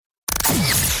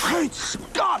Great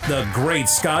Scott! The Great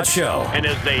Scott Show. And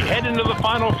as they head into the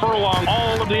final furlong,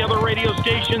 all of the other radio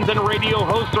stations and radio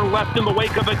hosts are left in the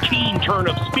wake of a keen turn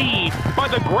of speed by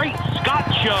the Great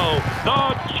Scott Show,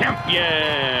 the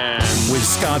champion. With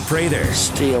Scott Prather.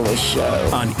 Steal the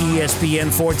show. On ESPN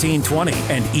 1420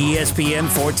 and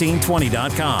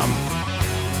ESPN1420.com.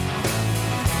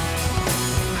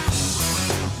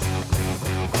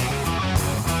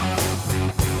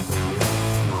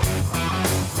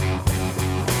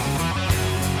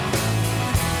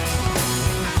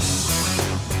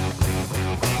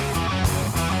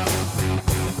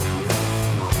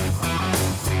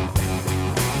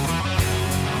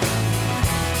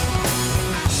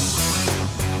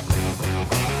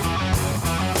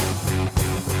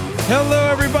 Hello,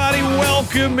 everybody.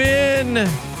 Welcome in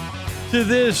to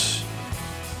this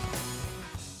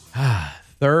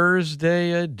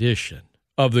Thursday edition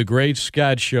of the Great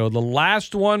Scott Show. The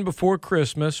last one before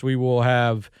Christmas. We will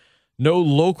have no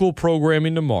local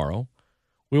programming tomorrow.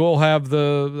 We will have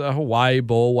the Hawaii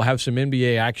Bowl. We'll have some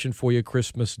NBA action for you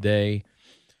Christmas Day.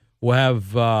 We'll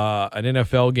have an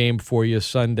NFL game for you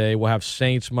Sunday. We'll have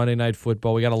Saints Monday Night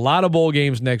Football. We got a lot of bowl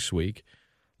games next week.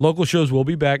 Local shows will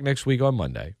be back next week on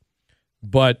Monday.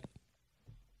 But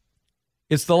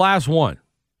it's the last one.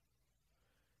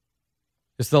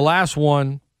 It's the last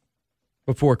one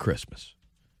before Christmas.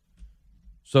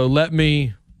 So let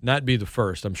me not be the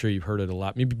first. I'm sure you've heard it a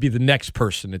lot. Maybe be the next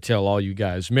person to tell all you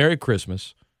guys Merry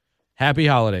Christmas, Happy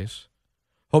Holidays.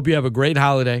 Hope you have a great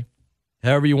holiday,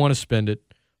 however you want to spend it.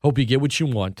 Hope you get what you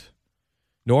want.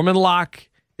 Norman Locke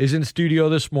is in studio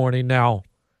this morning. Now,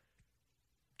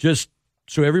 just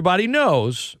so everybody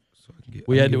knows,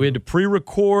 we had to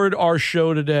pre-record our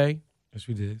show today. Yes,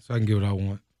 we did. So I can get what I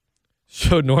want.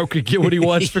 So Norm could get what he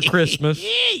wants for Christmas.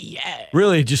 Yeah.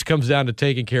 Really, it just comes down to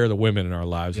taking care of the women in our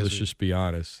lives. Yes, let's just be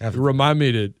honest. Remind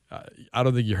me to, I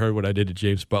don't think you heard what I did to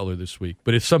James Butler this week,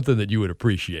 but it's something that you would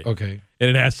appreciate. Okay. And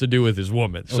it has to do with his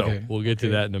woman. So we'll get to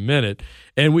that in a minute.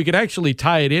 And we could actually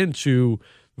tie it into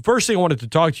the first thing I wanted to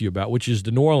talk to you about, which is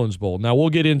the New Orleans Bowl. Now, we'll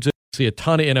get into a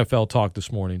ton of NFL talk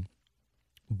this morning.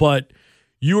 But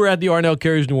you were at the Arnell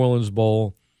Carey's New Orleans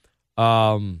Bowl.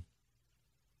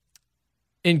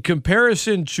 In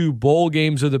comparison to bowl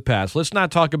games of the past, let's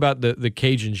not talk about the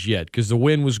Cajuns yet because the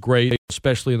win was great,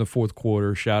 especially in the fourth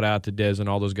quarter. Shout out to Dez and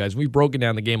all those guys. We've broken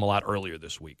down the game a lot earlier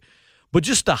this week. But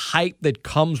just the hype that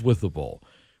comes with the bowl.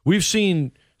 We've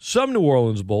seen some New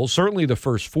Orleans Bowls, certainly the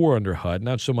first four under HUD,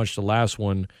 not so much the last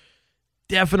one,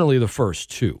 definitely the first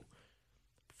two.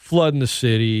 Flooding the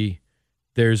city.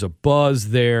 There's a buzz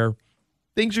there.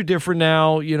 Things are different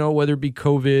now, whether it be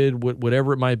COVID,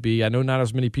 whatever it might be. I know not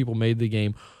as many people made the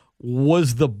game.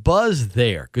 Was the buzz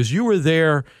there? Because you were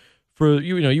there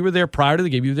you were there prior to the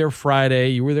game. You were there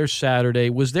Friday. You were there Saturday.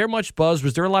 Was there much buzz?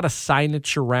 Was there a lot of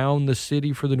signage around the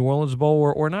city for the New Orleans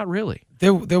Bowl or not really?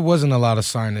 There wasn't a lot of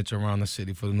signage around the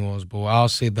city for the New Orleans Bowl. I'll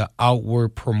say the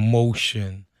outward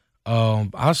promotion.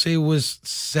 I'll say it was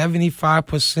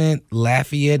 75%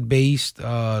 Lafayette-based,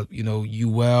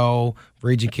 UL,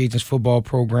 Raging Cajuns football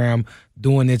program,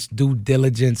 doing its due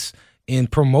diligence in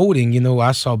promoting.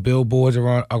 I saw billboards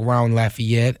around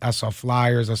Lafayette. I saw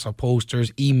flyers. I saw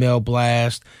posters, email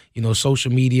blasts,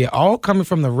 social media, all coming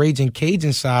from the Raging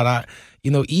Cajun side.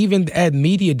 Even at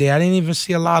Media Day, I didn't even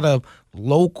see a lot of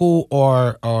local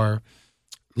or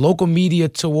local media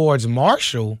towards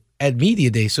Marshall at Media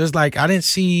Day. So it's like I didn't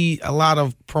see a lot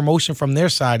of promotion from their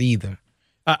side either.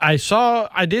 I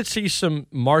did see some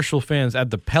Marshall fans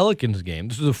at the Pelicans game.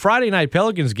 This was a Friday night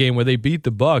Pelicans game where they beat the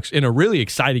Bucks in a really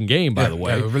exciting game, by the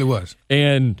way. Yeah, it really was.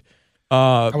 And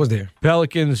I was there.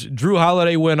 Pelicans, Drew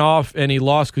Holiday went off and he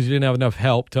lost because he didn't have enough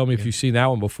help. Tell me if you've seen that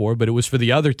one before, but it was for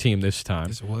the other team this time.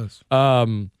 Yes, it was.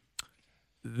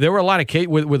 There were a lot of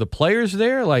were the players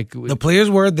there? The players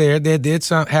were there. They did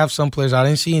have some players. I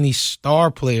didn't see any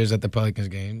star players at the Pelicans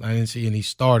game. I didn't see any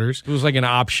starters. It was like an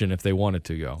option if they wanted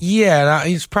to go. Yeah,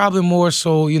 it's probably more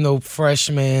so,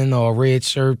 freshmen or red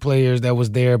shirt players that was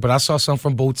there. But I saw some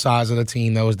from both sides of the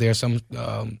team that was there. Some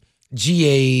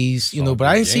GAs, but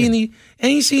I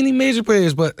didn't see any major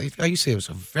players. But like you said, it was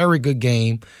a very good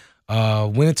game.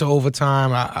 Went into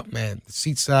overtime. The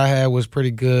seats that I had was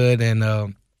pretty good,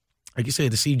 and like you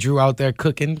said, to see Drew out there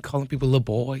cooking, calling people little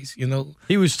boys,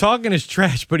 He was talking his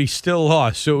trash, but he still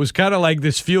lost. So it was kind of like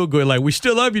this feel good, like, we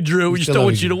still love you, Drew. We just don't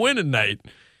want you to win tonight.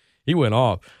 He went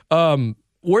off.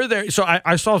 We're there. So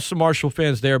I saw some Marshall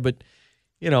fans there, but,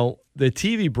 the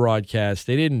TV broadcast,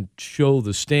 they didn't show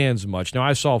the stands much. Now,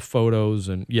 I saw photos,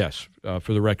 and yes,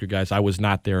 for the record, guys, I was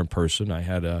not there in person. I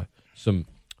had some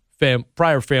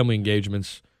prior family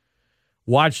engagements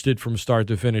watched it from start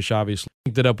to finish, obviously.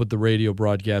 Linked it up with the radio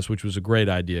broadcast, which was a great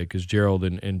idea because Gerald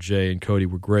and Jay and Cody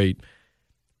were great.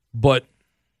 But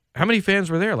how many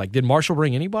fans were there? Like, did Marshall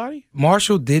bring anybody?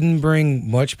 Marshall didn't bring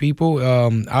much people.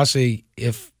 I'll say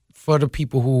if for the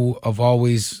people who have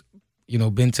always,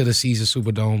 been to the Caesars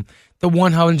Superdome, the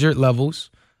 100 levels,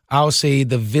 I'll say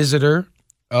the visitor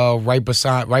right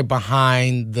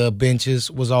behind the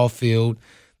benches was all filled.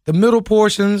 The middle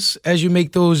portions, as you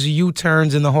make those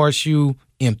U-turns in the horseshoe,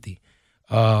 empty.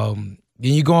 Then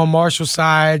you go on Marshall's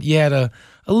side, you had a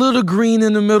little green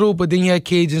in the middle, but then you had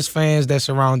Cajuns fans that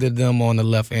surrounded them on the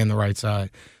left and the right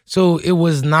side. So it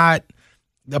was not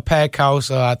a packed house.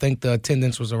 I think the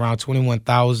attendance was around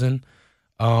 21,000.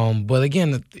 But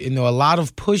again, a lot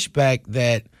of pushback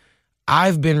that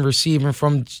I've been receiving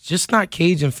from just not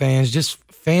Cajun fans, just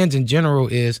fans in general,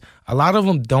 is a lot of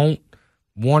them don't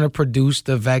want to produce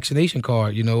the vaccination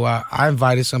card. I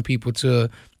invited some people to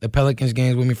the Pelicans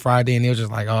games with me Friday, and they were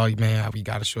just like, oh, man, we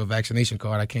got to show a vaccination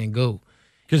card. I can't go.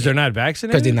 Because they're not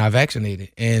vaccinated? Because they're not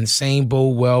vaccinated. And same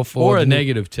bode well for... Or a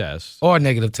negative test. Or a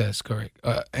negative test, correct.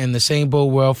 And the same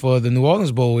bode well for the New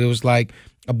Orleans Bowl. It was like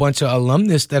a bunch of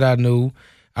alumnus that I knew.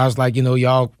 I was like,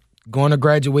 y'all going to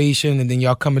graduation, and then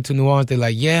y'all coming to New Orleans. They're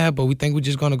like, yeah, but we think we're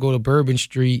just going to go to Bourbon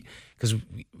Street because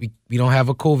we don't have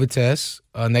a COVID test,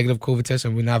 a negative COVID test,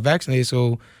 and we're not vaccinated.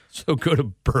 So go to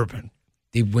Bourbon.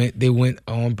 They went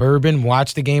on Bourbon,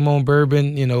 watched the game on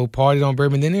Bourbon, partied on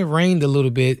Bourbon. Then it rained a little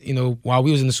bit, while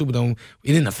we was in the Superdome.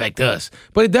 It didn't affect us,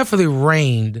 but it definitely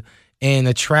rained, and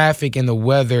the traffic and the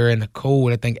weather and the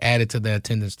cold, I think, added to the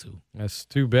attendance too. That's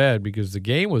too bad because the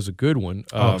game was a good one.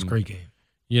 It was a great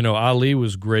game. Ali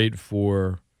was great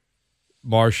for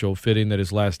Marshall, fitting that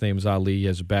his last name is Ali. He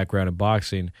has a background in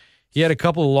boxing. He had a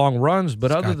couple of long runs,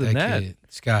 but other than that,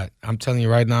 Scott, I'm telling you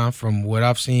right now, from what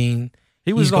I've seen,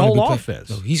 he was the whole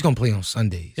offense. He's going to play on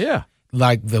Sundays. Yeah.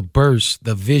 Like the burst,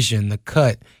 the vision, the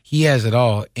cut, he has it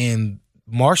all. And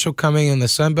Marshall coming in the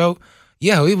Sun Belt,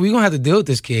 we're going to have to deal with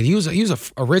this kid. He was a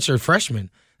redshirt freshman.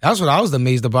 That's what I was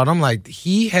amazed about. I'm like,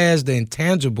 he has the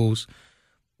intangibles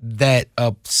that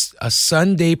a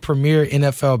Sunday premier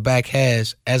NFL back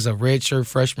has as a redshirt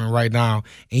freshman right now, and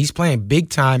he's playing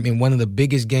big time in one of the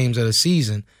biggest games of the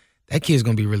season. That kid's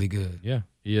going to be really good. Yeah,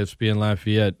 ESPN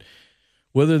Lafayette.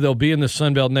 Whether they'll be in the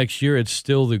Sun Belt next year, it's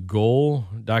still the goal.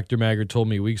 Dr. Maggard told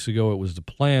me weeks ago it was the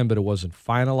plan, but it wasn't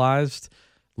finalized.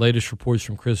 Latest reports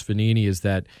from Chris Vanini is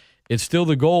that it's still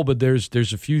the goal, but there's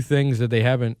a few things that they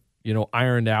haven't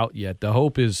ironed out yet. The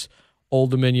hope is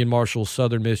Old Dominion, Marshall,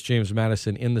 Southern Miss, James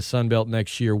Madison in the Sun Belt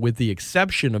next year, with the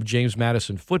exception of James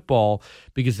Madison football,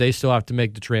 because they still have to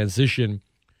make the transition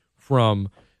from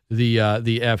the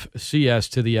FCS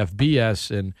to the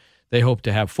FBS, and they hope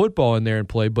to have football in there and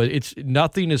play. But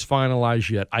nothing is finalized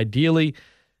yet. Ideally,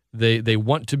 they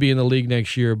want to be in the league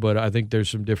next year, but I think there's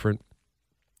some different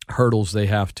hurdles they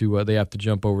have to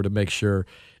jump over to make sure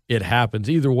it happens.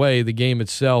 Either way, the game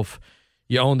itself,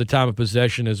 you own the time of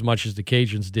possession as much as the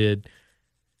Cajuns did.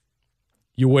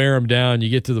 You wear them down, you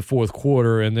get to the fourth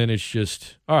quarter, and then it's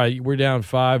just, all right, we're down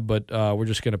 5, but we're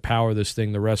just going to power this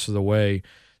thing the rest of the way.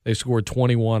 They scored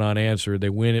 21 unanswered. They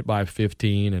win it by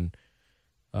 15,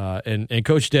 and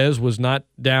Coach Des was not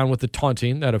down with the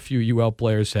taunting that a few UL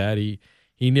players had. He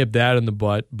nipped that in the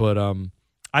butt, but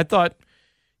I thought,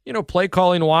 play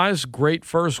calling wise, great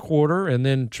first quarter, and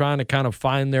then trying to kind of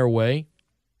find their way.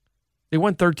 They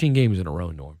won 13 games in a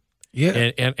row, Norm.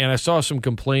 Yeah, and I saw some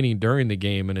complaining during the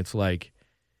game, and it's like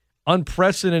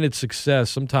unprecedented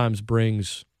success sometimes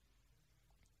brings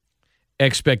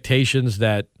expectations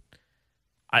that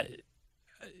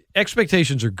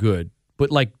expectations are good,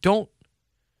 but like don't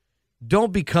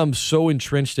become so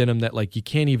entrenched in them that like you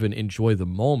can't even enjoy the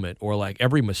moment, or like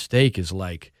every mistake is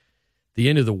like the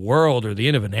end of the world or the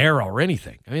end of an era or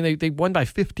anything. I mean, they won by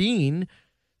 15.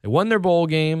 They won their bowl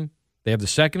game. They have the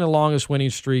second and longest winning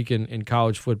streak in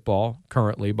college football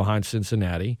currently, behind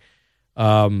Cincinnati.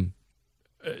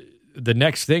 The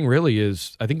next thing really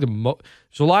is, I think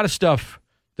there's a lot of stuff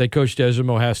that Coach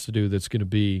Desimo has to do that's going to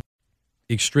be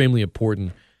extremely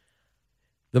important.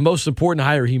 The most important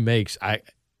hire he makes,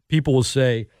 people will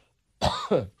say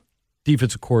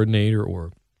defensive coordinator,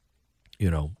 or,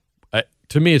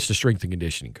 to me it's the strength and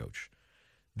conditioning coach.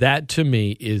 That, to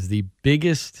me, is the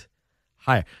biggest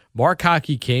hire. Mark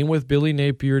Hockey came with Billy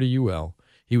Napier to UL.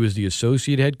 He was the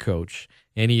associate head coach,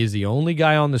 and he is the only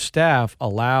guy on the staff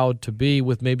allowed to be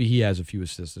with, maybe he has a few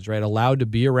assistants, right, allowed to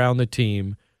be around the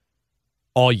team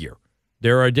all year.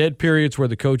 There are dead periods where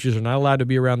the coaches are not allowed to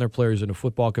be around their players in a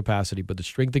football capacity, but the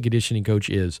strength and conditioning coach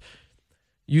is.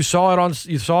 You saw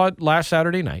it last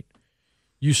Saturday night.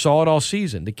 You saw it all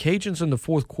season. The Cajuns in the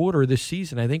fourth quarter of this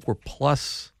season, I think, were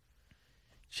plus,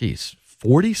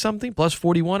 40-something, plus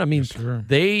 41. I mean, sure.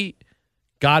 They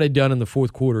got it done in the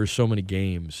fourth quarter of so many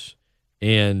games.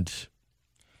 And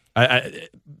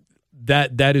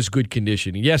that is good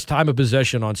conditioning. Yes, time of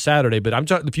possession on Saturday, but I'm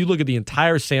talking, if you look at the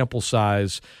entire sample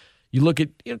size, you look at,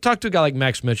 talk to a guy like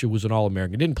Max Mitchell, who was an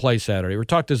All-American, didn't play Saturday, or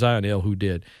talk to Zion Hill, who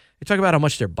did. They talk about how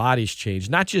much their bodies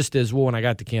changed, not just as, well, when I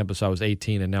got to campus, I was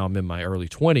 18 and now I'm in my early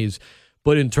 20s,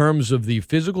 but in terms of the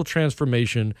physical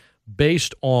transformation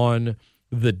based on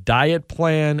the diet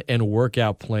plan and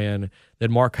workout plan that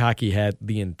Mark Hockey had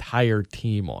the entire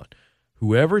team on.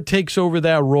 Whoever takes over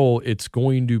that role, it's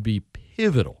going to be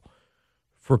pivotal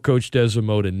for Coach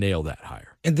Desimo to nail that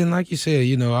hire. And then, like you said,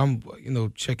 I'm,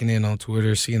 checking in on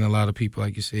Twitter, seeing a lot of people,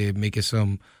 like you said, making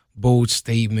some bold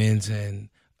statements and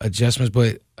adjustments.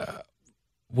 But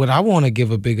what I want to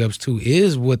give a big ups to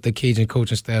is what the Cajun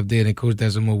coaching staff did and Coach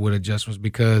Desimo with adjustments,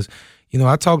 because,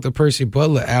 I talked to Percy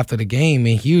Butler after the game,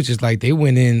 and he was just like, they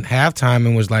went in halftime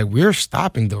and was like, we're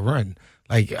stopping the run.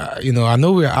 Like, I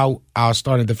know we're our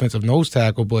starting defensive nose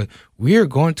tackle, but we're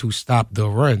going to stop the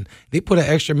run. They put an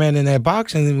extra man in that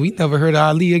box, and we never heard of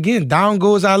Ali again. Down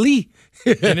goes Ali.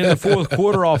 And in the fourth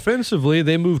quarter offensively,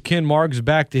 they moved Ken Marks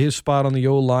back to his spot on the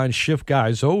O-line, shift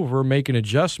guys over, make an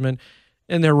adjustment,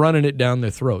 and they're running it down their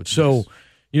throat. So,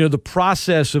 the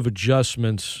process of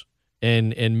adjustments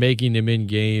and making them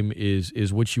in-game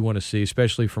is what you want to see,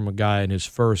 especially from a guy in his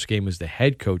first game as the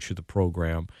head coach of the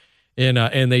program.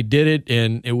 And they did it,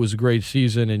 and it was a great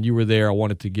season, and you were there. I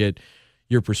wanted to get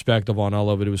your perspective on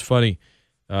all of it. It was funny.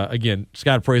 Again,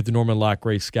 Scott Pray at the Norman Locke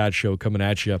Great Scott Show coming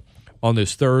at you on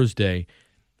this Thursday.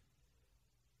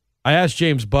 I asked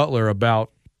James Butler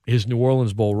about his New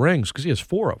Orleans Bowl rings because he has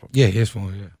 4 of them. Yeah, he has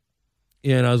 4,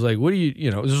 yeah. And I was like, what do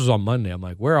this was on Monday. I'm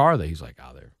like, where are they? He's like,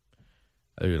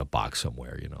 they're in a box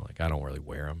somewhere, I don't really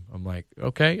wear them. I'm like,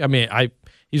 okay. I mean,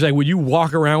 he's like, would you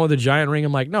walk around with a giant ring?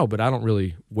 I'm like, no, but I don't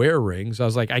really wear rings. I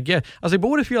was like, but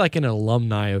what if you're like in an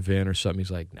alumni event or something? He's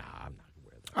like, nah, I'm not going to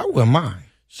wear them. I wear mine.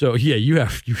 So,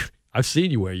 yeah, I've seen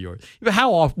you wear yours. But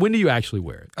how often, when do you actually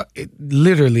wear it?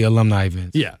 Literally alumni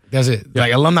events. Yeah. That's it. Yeah.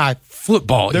 Like alumni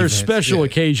football There's events. special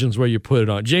occasions where you put it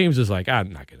on. James is like,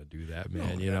 I'm not going to do that,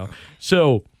 man, No.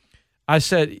 So I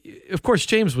said, of course,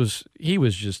 James was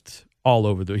just all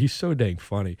over he's so dang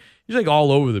funny. He's like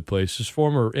all over the place. His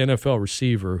former NFL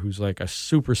receiver, who's like a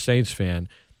super Saints fan,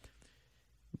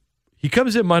 he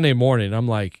comes in Monday morning, and I'm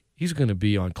like, he's going to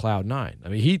be on cloud 9. I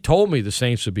mean, he told me the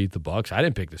Saints would beat the Bucs. I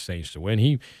didn't pick the Saints to win.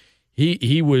 He's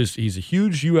a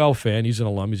huge UL fan. He's an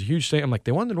alum. He's a huge Saint. I'm like,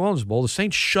 they won the New Orleans Bowl. The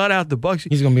Saints shut out the Bucs.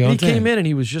 He's going to be on 10. He came in and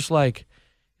he was just like,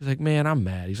 man, I'm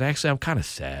mad. He's like, actually, I'm kind of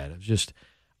sad.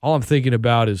 All I'm thinking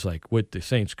about is like what the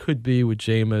Saints could be with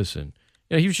Jameis, and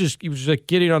he was like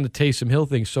getting on the Taysom Hill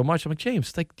thing so much. I'm like,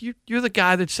 James, like you're the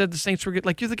guy that said the Saints were good.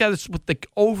 Like, you're the guy that's with the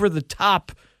over the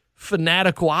top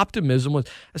fanatical optimism. I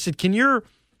said, can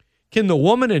the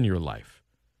woman in your life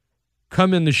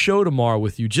come in the show tomorrow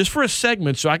with you just for a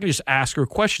segment so I can just ask her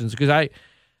questions, because I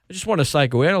just want to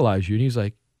psychoanalyze you? And he's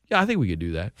like, yeah, I think we could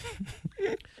do that.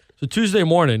 So Tuesday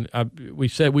morning, we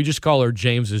said we just call her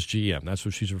James's GM. That's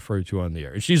what she's referred to on the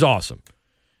air, and she's awesome.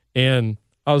 And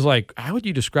I was like, how would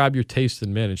you describe your taste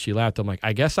in men? And she laughed. I'm like,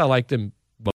 I guess I like them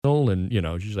both. And,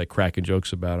 she's like cracking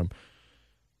jokes about them.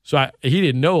 So he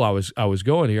didn't know I was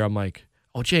going here. I'm like,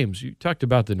 oh, James, you talked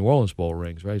about the New Orleans Bowl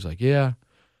rings, right? He's like, yeah.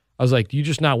 I was like, do you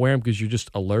just not wear them because you're just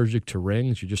allergic to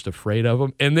rings? You're just afraid of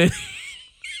them? And then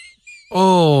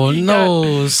oh,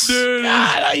 no.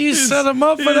 God, you set him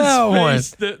up for that one.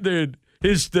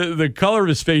 The color of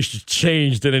his face just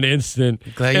changed in an instant.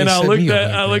 And I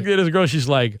looked at his girl. She's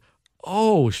like,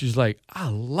 I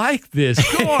like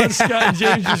this. Go on, Scott. And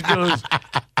James just goes,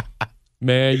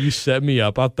 man, you set me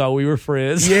up. I thought we were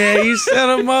friends. Yeah, you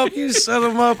set him up.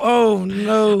 Oh,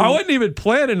 no. I wasn't even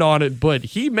planning on it, but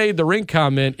he made the ring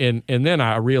comment, and then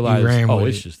I realized,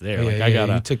 it's just there.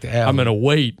 You took the L. I'm going to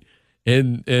wait.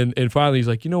 And finally he's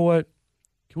like, you know what?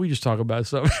 Can we just talk about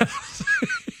something else?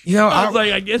 I was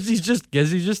like, I guess he's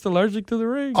just allergic to the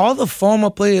ring. All the former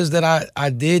players that I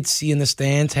did see in the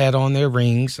stands had on their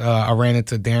rings. I ran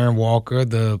into Darren Walker,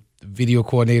 the video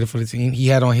coordinator for the team. He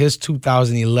had on his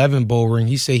 2011 bowl ring.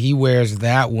 He said he wears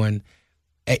that one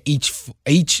at each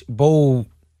bowl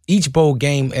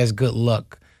game as good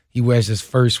luck. He wears his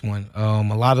first one. A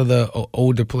lot of the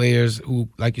older players who,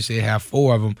 like you said, have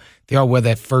 4 of them, they all wear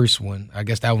that first one. I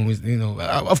guess that one was,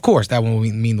 of course, that one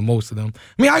would mean the most to them.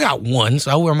 I mean, I got one,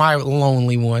 so I wear my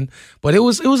lonely one. But it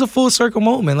was a full circle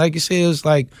moment. Like you said, it was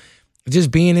like,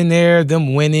 Just being in there,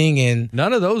 them winning, and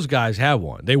none of those guys have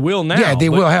one. They will now. Yeah, they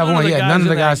will have one. Yeah, none of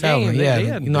the guys have one.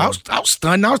 Yeah, I was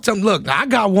stunned. I was telling them, look, I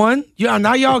got one. Yeah,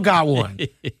 now y'all got one.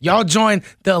 Y'all joined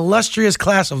the illustrious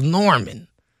class of Norman.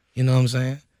 You know what I'm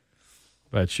saying?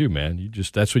 That's you, man.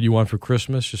 That's what you want for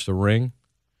Christmas, just a ring.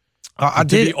 I to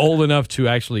did be old enough to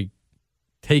actually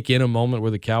take in a moment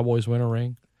where the Cowboys win a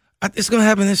ring. It's going to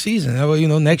happen this season.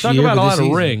 Next year. Talk about a lot of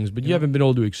rings, but you haven't been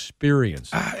able to experience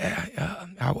it.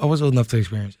 I was old enough to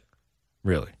experience it.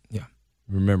 Really? Yeah.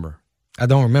 Remember? I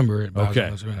don't remember it. But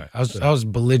okay. I was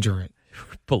belligerent.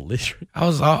 Belligerent? I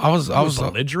was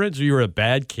belligerent? So you were a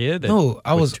bad kid? No,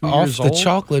 I was off the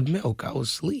chocolate milk. I was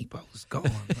asleep. I was gone.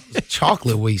 I was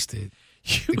chocolate wasted.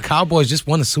 The Cowboys just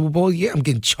won the Super Bowl. Yeah, I'm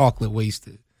getting chocolate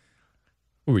wasted.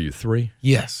 What were you, 3?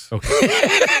 Yes.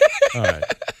 Okay. All right.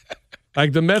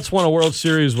 Like the Mets won a World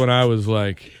Series when I was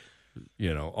like,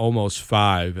 almost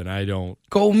 5, and I don't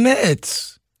go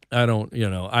Mets. I don't,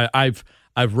 I've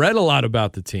read a lot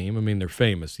about the team. I mean, they're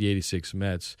famous, the '86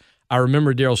 Mets. I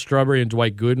remember Darryl Strawberry and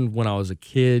Dwight Gooden when I was a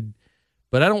kid,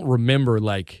 but I don't remember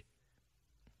like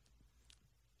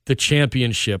the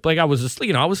championship. Like I was just,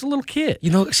 I was a little kid.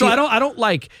 So I don't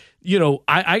like,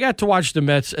 I got to watch the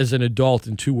Mets as an adult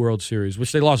in 2 World Series,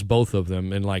 which they lost both of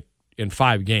them in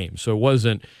 5 games. So it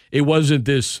wasn't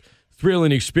this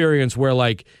thrilling experience where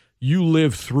like you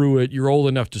live through it, you're old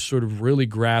enough to sort of really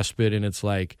grasp it, and it's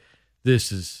like,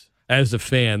 this is, as a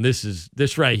fan,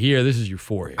 this right here, this is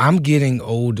euphoria. I'm getting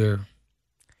older,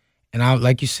 and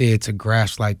like you said, to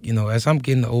grasp, like, as I'm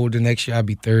getting older, next year I'll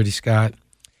be 30, Scott,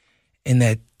 and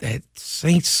that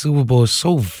Saints Super Bowl is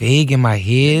so vague in my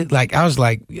head. Like, I was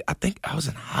like, I think I was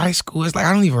in high school. It's like,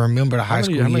 I don't even remember the high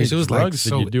school years. It was like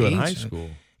so did you do in ancient. High school?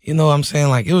 You know what I'm saying?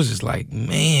 Like, it was just like,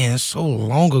 man, it's so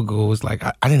long ago. It's like,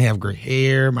 I didn't have gray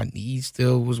hair. My knees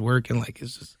still was working. Like,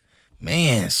 it's just,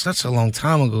 man, it's such a long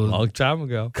time ago. Long time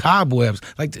ago. Cobwebs.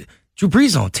 Like, Drew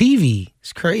Brees on TV.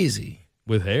 It's crazy.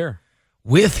 With hair.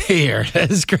 With hair.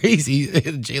 That's crazy.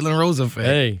 Jalen Rose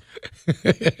effect.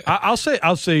 Hey. I'll say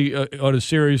on a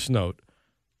serious note,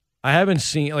 I haven't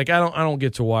seen, like, I don't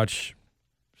get to watch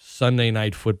Sunday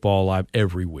Night Football live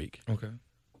every week. Okay.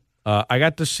 I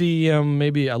got to see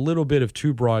maybe a little bit of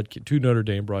two Notre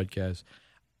Dame broadcasts.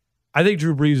 I think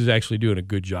Drew Brees is actually doing a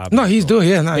good job. No, he's doing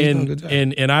a good job.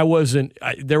 And I wasn't.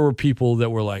 There were people that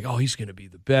were like, "Oh, he's going to be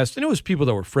the best," and it was people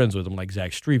that were friends with him, like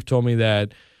Zach Streif told me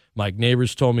that, Mike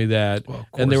Neighbors told me that,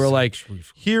 and they were like,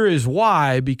 "Here is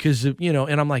why," because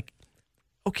and I'm like,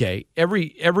 okay,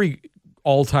 every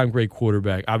all-time great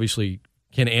quarterback obviously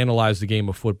can analyze the game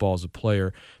of football as a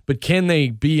player, but can they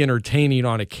be entertaining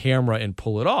on a camera and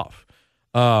pull it off?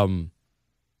 I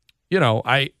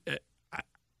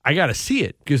got to see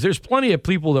it because there's plenty of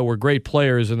people that were great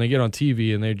players and they get on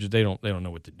TV and they don't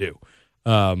know what to do.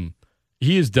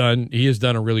 He has done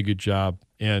a really good job,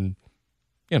 and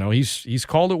he's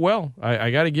called it well. I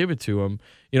got to give it to him.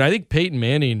 I think Peyton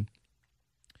Manning's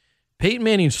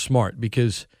smart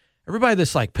because everybody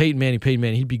that's like Peyton Manning,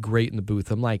 he'd be great in the booth.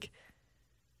 I'm like,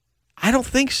 I don't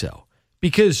think so,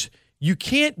 because you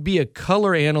can't be a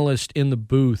color analyst in the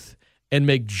booth and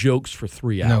make jokes for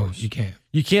 3 hours. No, you can't.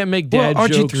 You can't make dad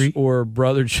jokes or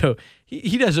brother jokes.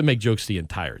 He doesn't make jokes the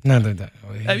entire time. No.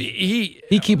 I mean,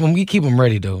 he keep them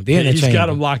ready though. He's got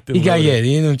them locked in.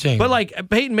 He in them chains. But like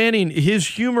Peyton Manning, his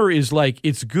humor is like,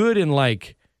 it's good in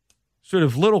like sort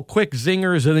of little quick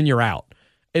zingers and then you're out.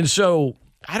 And so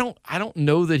I don't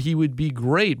know that he would be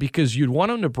great because you'd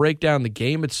want him to break down the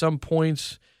game at some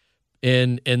points.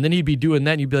 And then he'd be doing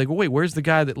that, and you'd be like, well, wait, where's the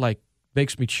guy that like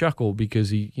makes me chuckle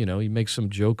because he makes some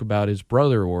joke about his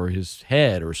brother or his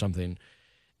head or something,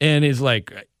 and is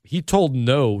like, he told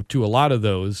no to a lot of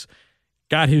those,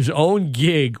 got his own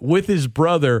gig with his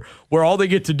brother where all they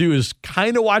get to do is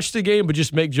kind of watch the game but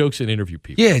just make jokes and interview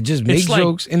people. Yeah, just make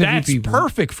jokes, interview people. That's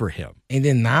perfect for him. And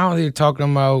then now they're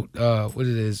talking about what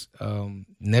it is.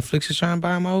 Netflix is trying to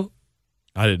buy him out.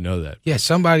 I didn't know that. Yeah,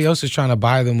 somebody else is trying to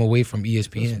buy them away from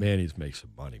ESPN. Man, he's making some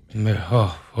money, man.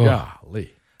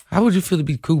 Golly. How would you feel to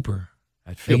be Cooper?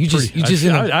 I'd feel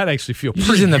I'd actually feel pretty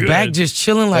just in the good. back just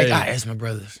chilling like, that's my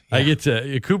brothers. Yeah. I get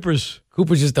to Cooper's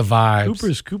just the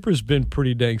vibes. Cooper's been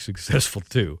pretty dang successful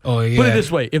too. Oh yeah. Put it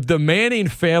this way, if the Manning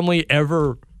family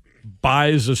ever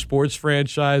buys a sports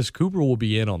franchise, Cooper will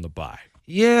be in on the buy.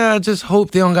 Yeah, I just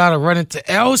hope they don't gotta run into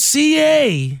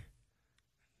LCA.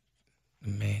 The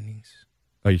Mannings.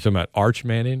 Oh, you talking about Arch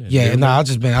Manning? Yeah, no, I'm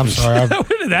sorry.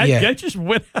 That just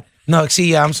went out. No,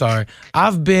 I'm sorry.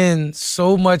 I've been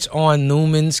so much on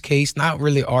Newman's case, not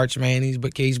really Arch Manning's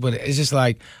case, but it's just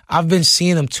like I've been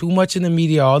seeing them too much in the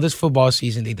media all this football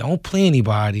season. They don't play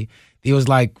anybody. It was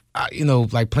like,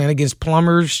 like playing against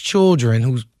plumbers' children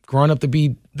who's growing up to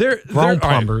be grown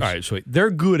plumbers. All right, so they're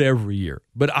good every year.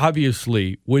 But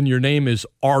obviously, when your name is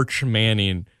Arch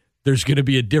Manning, there's going to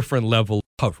be a different level of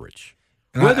coverage.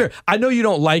 I know you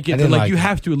don't like it, but you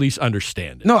have to at least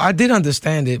understand it. No, I did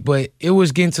understand it, but it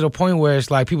was getting to the point where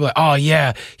it's like people are like, oh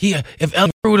yeah, if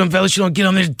LSU don't get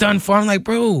him, it's done for. I'm like,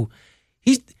 bro,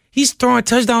 he's throwing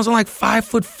touchdowns on like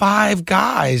 5'5"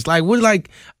 guys. Like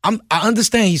I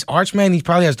understand he's Arch Manning. He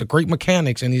probably has the great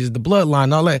mechanics and he's the bloodline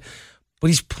and all that, but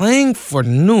he's playing for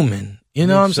Newman. You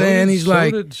know what I'm saying?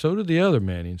 So did the other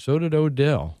Manning. So did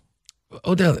Odell.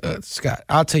 Scott,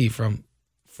 I'll tell you from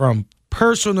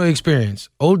personal experience,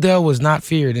 Odell was not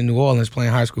feared in New Orleans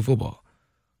playing high school football.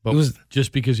 But it was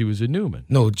just because he was a Newman.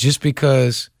 No, just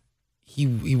because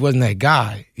he wasn't that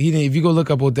guy. If you go look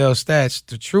up Odell's stats,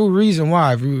 the true reason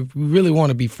why, if we really want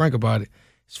to be frank about it,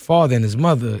 his father and his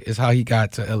mother is how he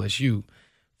got to LSU.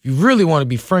 If you really want to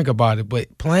be frank about it,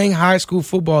 but playing high school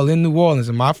football in New Orleans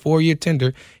in my 4-year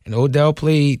tender, and Odell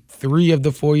played 3 of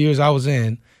the 4 years I was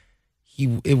in, he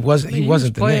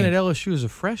wasn't playing at LSU as a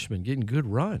freshman, getting good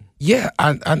run. Yeah,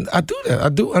 I do that. I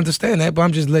do understand that, but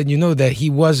I'm just letting you know that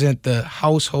he wasn't the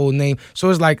household name.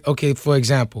 So it's like, okay, for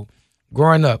example,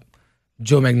 growing up,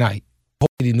 Joe McKnight.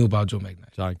 Nobody knew about Joe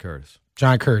McKnight.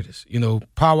 John Curtis.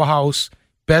 Powerhouse,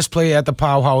 best player at the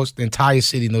powerhouse. The entire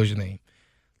city knows your name.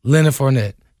 Leonard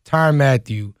Fournette, Tyrann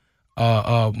Mathieu,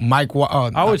 Mike.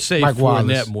 I would say Mike Fournette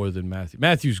Wallace. more than Mathieu.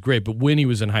 Matthew's great, but when he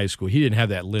was in high school, he didn't have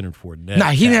that Leonard Fournette.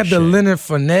 Nah, he didn't have the Leonard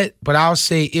Fournette, but I'll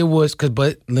say it was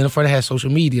but Leonard Fournette had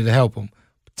social media to help him.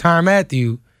 Tyrann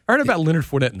Mathieu. I heard about Leonard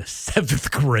Fournette in the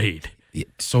 7th grade.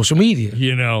 Social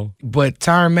media. But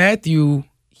Tyrann Mathieu,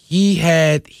 he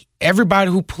had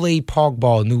everybody who played park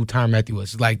ball knew who Tyrann Mathieu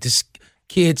was. Like, this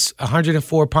kid's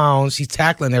 104 pounds. He's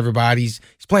tackling everybody. He's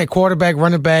playing quarterback,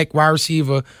 running back, wide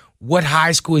receiver. What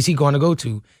high school is he going to go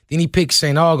to? Then he picked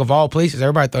St. Aug of all places.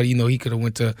 Everybody thought, he could have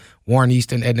went to Warren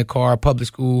Easton, Edna Carr, public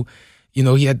school. He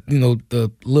had,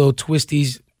 the little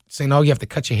twisties. St. Aug, you have to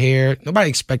cut your hair. Nobody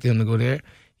expected him to go there.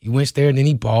 He went there, and then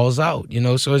he balls out,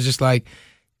 So it's just like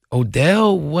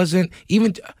Odell wasn't –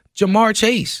 even Jamar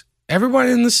Chase.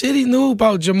 Everybody in the city knew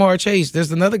about Jamar Chase.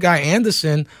 There's another guy,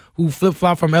 Anderson, who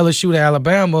flip-flopped from LSU to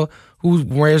Alabama, who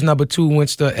wears number 2, went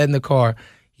to Edna Carr.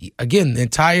 Again, the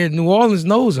entire New Orleans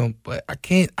knows him, but I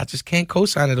just can't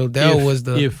co-sign it. Odell was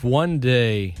the... If one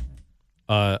day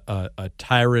a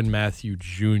Tyrann Mathieu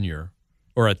Jr.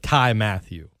 or a Ty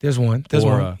Matthew... There's one.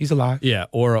 He's alive. Yeah,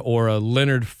 or a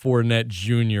Leonard Fournette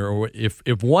Jr. Or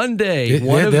if one day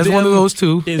one of those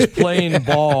two is playing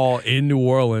ball in New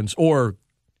Orleans, or...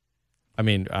 I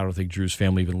don't think Drew's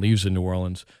family even lives in New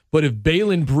Orleans. But if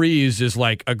Balin Breeze is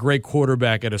like a great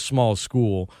quarterback at a small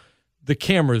school, the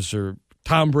cameras are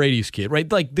Tom Brady's kid,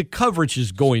 right? Like, the coverage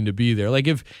is going to be there. Like,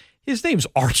 if his name's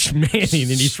Arch Manning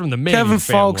and he's from the Manning Kevin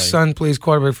family. Falk's son plays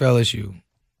quarterback for LSU.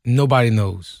 Nobody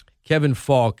knows. Kevin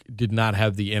Falk did not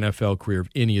have the NFL career of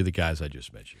any of the guys I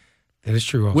just mentioned. That is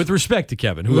true. Also. With respect to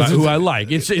Kevin, who I like.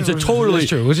 It's a totally...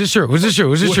 Which is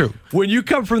true. When you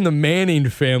come from the Manning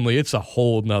family, it's a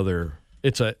whole nother...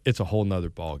 It's a whole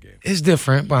nother ball game. It's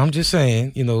different, but I'm just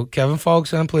saying, Kevin Falk's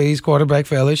son plays quarterback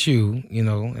for LSU,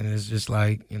 and it's just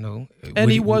like, And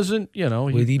he wasn't,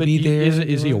 would he be there?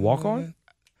 Is he a walk-on?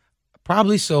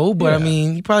 Probably so, but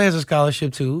he probably has a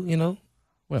scholarship too,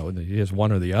 Well, he has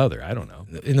one or the other. I don't know.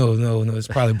 No, it's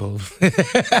probably both.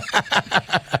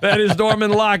 That is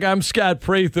Norman Locke. I'm Scott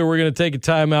Prather. We're going to take a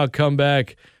timeout, come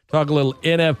back, talk a little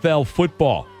NFL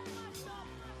football.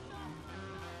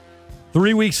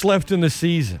 3 weeks left in the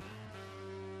season.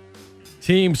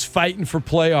 Teams fighting for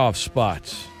playoff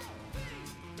spots.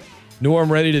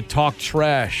 Norm ready to talk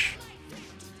trash,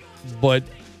 but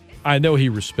I know he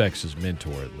respects his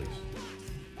mentor at least.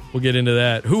 We'll get into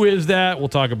that. Who is that? We'll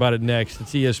talk about it next.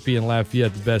 It's ESPN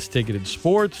Lafayette, the best ticket in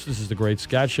sports. This is the Great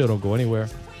Scott Show. Don't go anywhere.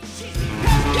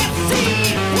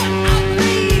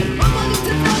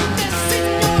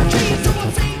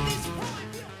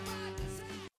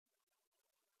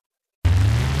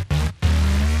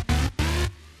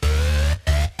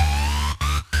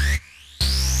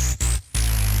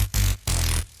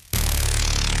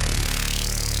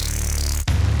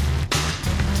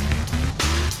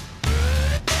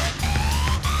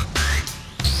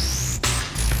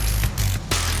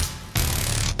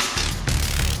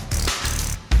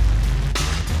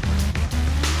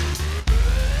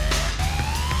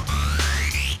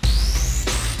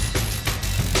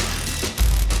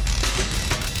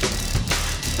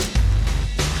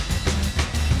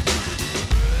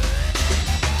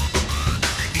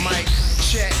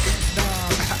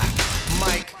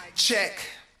 Check.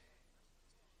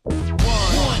 1, 2, 3.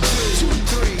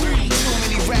 Too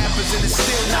many rappers and it's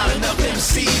still not enough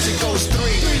MCs.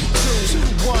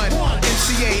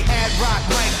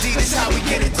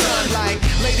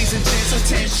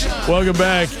 Welcome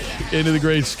back into the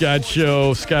Great Scott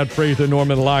Show. Scott Prather,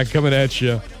 Norman Locke coming at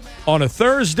you on a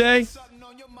Thursday.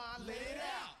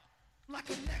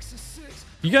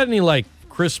 You got any, like,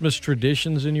 Christmas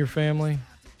traditions in your family?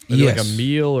 Maybe Yes. like a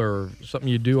meal or something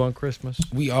you do on Christmas?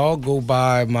 We all go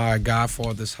by my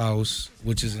godfather's house,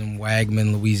 which is in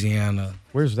Wagman, Louisiana.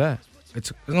 Where's that?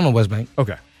 It's on the West Bank.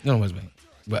 Okay. It's on the West Bank.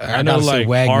 But I know, gotta say like,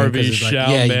 Wagman 'cause Harvey, it's like,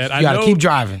 Chalmette. you got to keep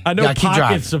driving. I know you gotta keep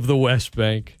pockets driving. of the West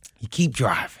Bank. You keep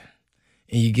driving,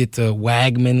 and you get to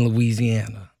Wagman,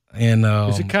 Louisiana. And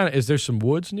Is it kind of? Is there some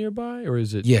woods nearby, or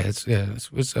is it? Yeah, it's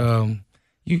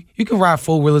you can ride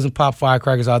 4-wheelers and pop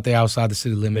firecrackers out there outside the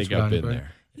city I limits. think I've been right?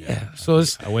 there. Yeah, so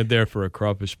it's I went there for a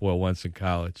crawfish boil once in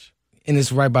college. and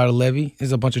it's right by the levee.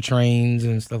 There's a bunch of trains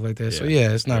and stuff like that. So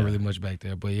Yeah. it's not really much back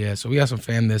there. But yeah, so we got some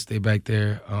family that stay back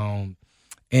there.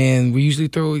 And we usually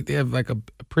they have like a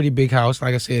pretty big house.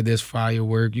 Like I said, there's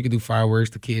fireworks. You can do fireworks.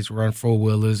 The kids run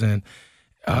 4-wheelers, and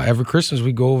every Christmas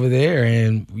we go over there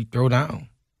and we throw down.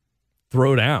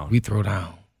 Throw down. We throw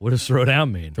down. What does throw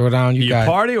down mean? Throw down. You got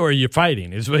party or are you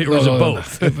fighting? Or is it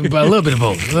both? But a little bit of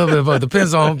both. A little bit of both.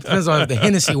 Depends on if the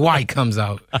Hennessy White comes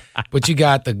out. But you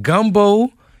got the gumbo,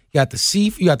 you got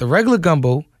you got the regular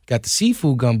gumbo, you got the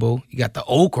seafood gumbo, you got the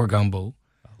okra gumbo.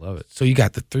 I love it. So you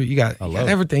got the three. You got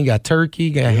everything. You got turkey,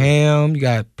 you got ham, you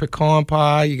got pecan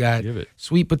pie, you got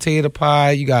sweet potato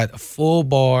pie, you got a full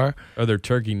bar. Are there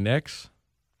turkey necks?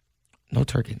 No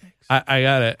turkey necks. I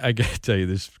gotta tell you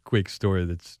this quick story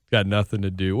that's got nothing to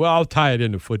do. Well, I'll tie it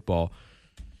into football.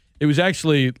 It was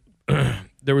actually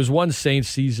there was one Saints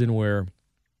season where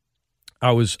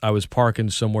I was parking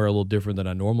somewhere a little different than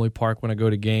I normally park when I go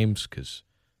to games because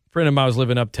a friend of mine was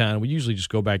living uptown. We usually just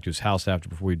go back to his house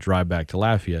before we drive back to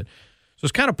Lafayette. So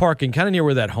it's kind of parking kind of near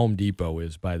where that Home Depot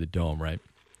is by the Dome, right?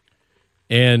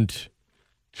 And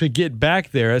to get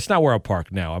back there, that's not where I park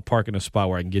now. I park in a spot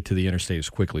where I can get to the interstate as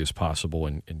quickly as possible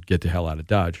and get the hell out of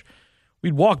Dodge.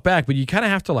 We'd walk back, but you kind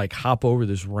of have to like hop over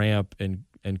this ramp and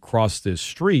cross this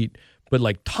street. But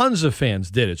like tons of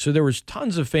fans did it. So there was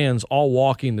tons of fans all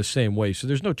walking the same way. So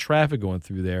there's no traffic going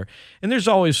through there. And there's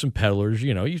always some peddlers,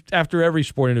 after every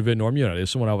sporting event, Norm, there's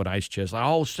someone out with an ice chest, like,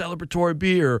 oh, celebratory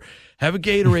beer, have a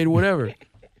Gatorade or whatever.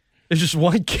 There's just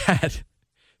one cat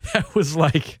that was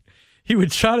like, he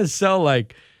would try to sell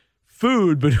like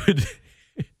food, but it would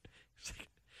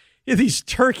he had these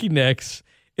turkey necks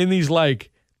in these like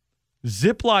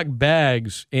Ziploc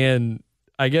bags, and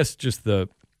I guess just the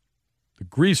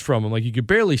grease from them, like you could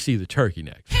barely see the turkey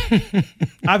neck.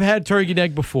 I've had turkey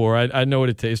neck before. I know what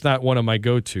it tastes. It's not one of my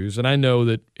go-tos, and I know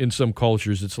that in some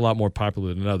cultures it's a lot more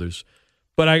popular than others.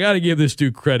 But I got to give this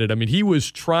dude credit. I mean, he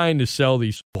was trying to sell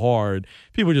these hard.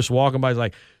 People just walking by,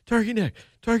 like, turkey neck,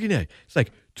 turkey neck. It's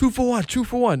like 2 for 1, 2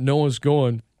 for 1. No one's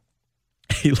going.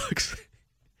 He looks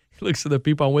at the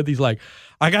people I'm with. He's like,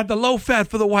 I got the low fat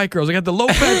for the white girls. I got the low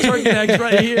fat turkey necks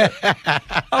right here.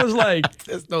 I was like,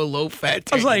 there's no low fat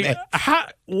turkey I was like,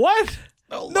 necks. What?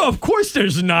 No, of course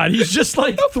there's not. He's just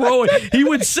like throwing. He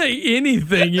would say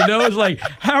anything, It's like,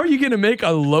 how are you going to make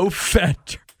a low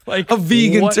fat like a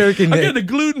vegan turkey neck? I got the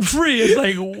gluten free. It's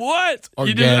like, what?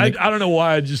 Organic. I don't know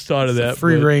why I just thought of that.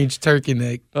 Free range turkey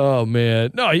neck. Oh man,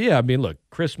 no, yeah. I mean, look,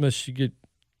 Christmas you get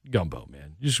gumbo,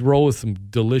 man. You just roll with some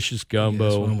delicious gumbo. Yeah,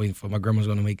 that's what I'm waiting for. My grandma's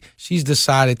going to make. She's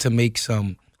decided to make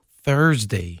some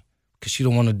Thursday because she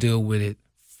don't want to deal with it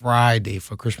Friday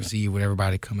for Christmas Eve with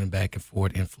everybody coming back and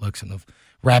forth, influx of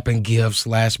wrapping gifts,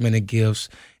 last minute gifts,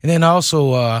 and then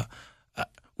also,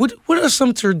 what are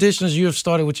some traditions you have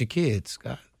started with your kids,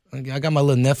 Scott? I got my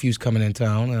little nephews coming in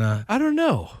town, and I don't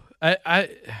know.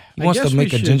 He wants to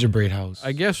make a gingerbread house.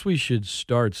 I guess we should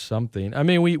start something. I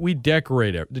mean, we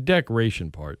decorate the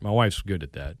decoration part. My wife's good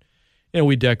at that.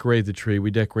 We decorate the tree.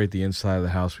 We decorate the inside of the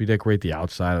house. We decorate the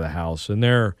outside of the house. And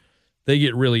they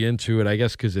get really into it, I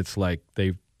guess, because it's like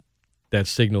that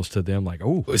signals to them like,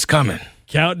 oh, it's coming.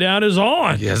 Countdown is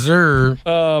on. Yes, sir.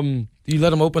 Do you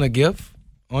let them open a gift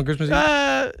on Christmas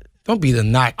Eve? Don't be the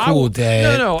not cool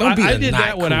dad. No. Don't be I did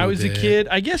that when I was dad. a kid.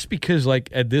 I guess because like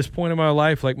at this point in my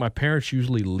life, like my parents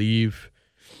usually leave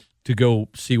to go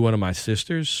see one of my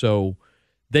sisters, so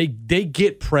they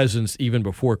get presents even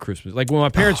before Christmas. Like when my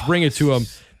parents bring it to them,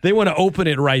 they want to open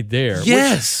it right there.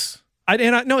 Yes.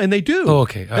 And they do. Oh,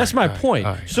 okay. That's my point.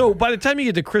 So by the time you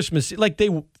get to Christmas, like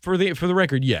for the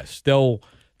record, yes, they'll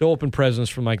open presents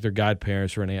from like their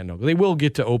godparents or an aunt and uncle. They will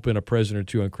get to open a present or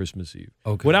two on Christmas Eve.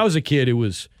 Okay. When I was a kid, it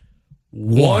was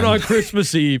one on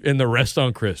Christmas Eve and the rest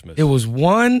on Christmas. It was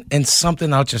one and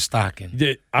something out your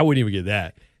stocking. I wouldn't even get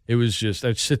that. It was just,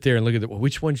 I'd sit there and look at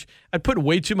which one. I'd put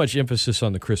way too much emphasis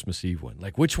on the Christmas Eve one.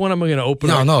 Like, which one am I going to open?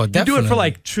 No, You definitely. do it for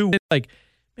like 2 minutes. Like,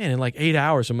 man, in like 8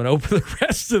 hours, I'm going to open the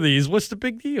rest of these. What's the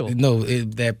big deal? No,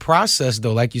 that process,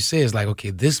 though, like you said, is like, okay,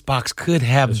 this box could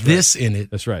have this in it.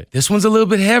 That's right. This one's a little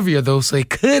bit heavier, though, so it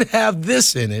could have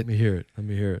this in it. Let me hear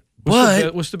it.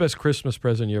 What's the best Christmas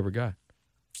present you ever got?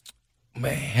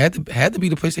 Man, had to be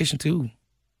the PlayStation 2.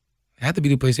 Had to be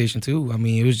the PlayStation 2. I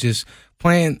mean, it was just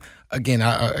playing, again,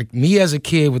 me as a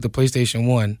kid with the PlayStation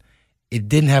 1, it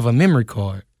didn't have a memory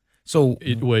card. So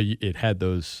it had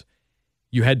those.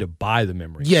 You had to buy the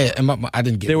memory. Yeah, and I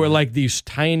didn't get. They were like these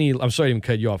tiny. I'm sorry to even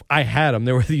cut you off. I had them.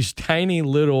 There were these tiny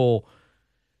little.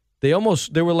 They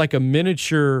were like a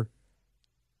miniature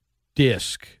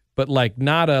disc, but like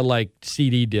not a like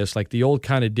CD disc, like the old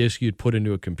kind of disc you'd put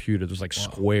into a computer. It was like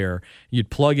square. You'd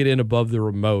plug it in above the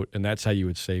remote, and that's how you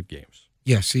would save games.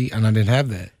 Yeah, see, and I didn't have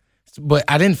that. But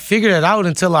I didn't figure that out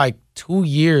until like 2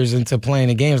 years into playing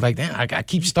the games. Like, damn, I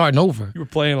keep starting over. You were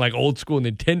playing like old school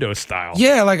Nintendo style.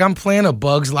 Yeah, like I'm playing A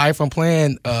Bug's Life. I'm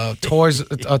playing a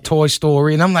Toy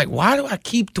Story. And I'm like, why do I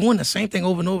keep doing the same thing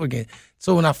over and over again?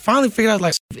 So when I finally figured out,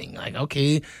 like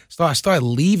okay, so I started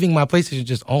leaving my PlayStation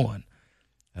just on.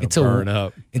 Burn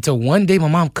up. Until one day my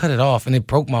mom cut it off and it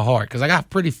broke my heart because I got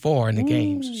pretty far in the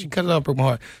games. She cut it off, broke my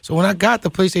heart. So when I got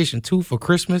the PlayStation 2 for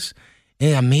Christmas,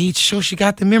 and I made sure she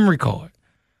got the memory card.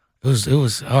 It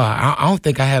was. I don't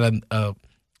think I had a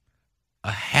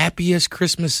happiest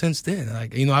Christmas since then.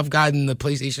 Like, you know, I've gotten the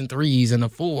PlayStation 3s and the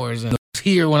 4s, and it was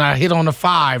here when I hit on the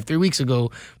 5 3 weeks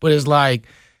ago. But it's like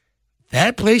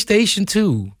that PlayStation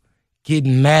 2,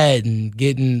 getting Madden,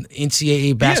 getting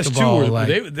NCAA basketball.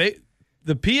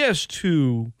 The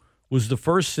PS2 was the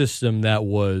first system that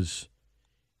was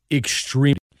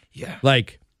extreme. Yeah.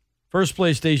 Like, first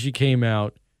PlayStation came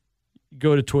out.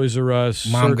 Go to Toys R Us,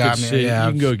 Mom got me. City, Yeah,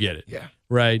 you can go get it. Yeah.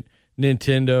 Right?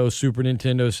 Nintendo, Super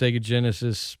Nintendo, Sega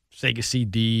Genesis, Sega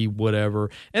CD, whatever.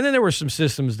 And then there were some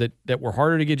systems that were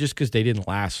harder to get just because they didn't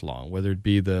last long, whether it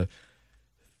be the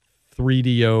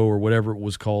 3DO or whatever it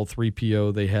was called,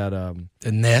 3PO. They had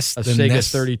the NES, a the Sega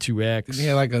NES. 32X.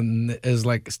 Yeah, like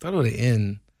it started with an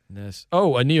N. NES.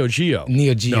 Oh, a Neo Geo.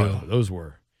 Neo Geo. No, those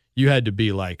were. You had to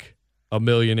be like a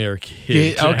millionaire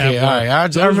kid. Okay, all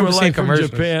right. I remember seeing commercials.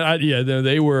 From Japan.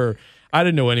 They were. I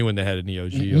didn't know anyone that had a Neo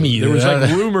Geo. Me either. There was like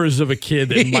rumors of a kid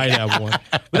that might have one,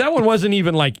 but that one wasn't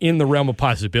even like in the realm of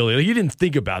possibility. Like, you didn't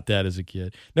think about that as a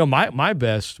kid. No, my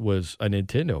best was a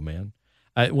Nintendo, man.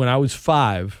 When I was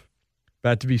 5,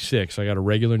 about to be 6, I got a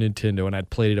regular Nintendo, and I'd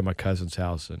played it at my cousin's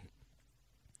house, and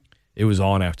it was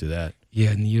on after that.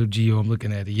 Yeah, Neo Geo, I'm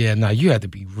looking at it. Yeah, now you have to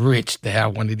be rich to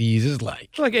have one of these. It's like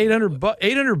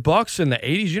 $800 in the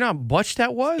 80s. You know how much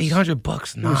that was?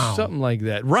 $800 now. It was something like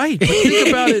that. Right. But think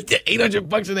about it.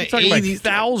 $800 in the 80s. Like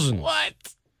thousands. What?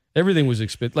 Everything was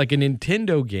expensive. Like a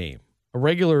Nintendo game, a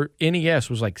regular NES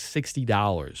was like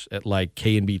 $60 at like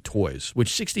K&B Toys, which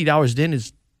 $60 then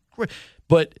is great.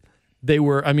 But they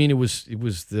were, I mean,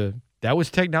 that was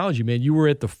technology, man. You were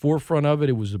at the forefront of it.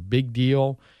 It was a big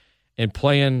deal. And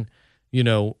playing, you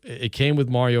know, it came with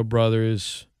Mario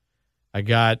Brothers. I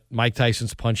got Mike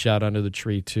Tyson's Punch-Out under the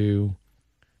tree too.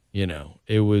 You know,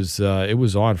 it was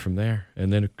on from there.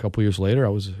 And then a couple years later, I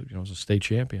was a state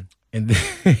champion. And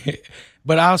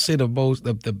but I'll say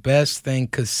the best thing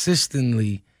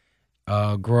consistently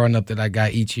growing up that I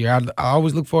got each year. I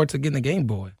always look forward to getting a Game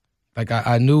Boy. Like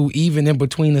I knew even in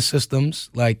between the systems,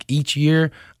 like each year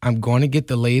I'm going to get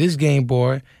the latest Game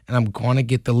Boy and I'm going to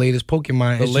get the latest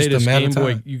Pokemon. The it's latest just a matter Game of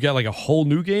time. Boy, you got like a whole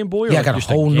new Game Boy? Or Yeah, like I got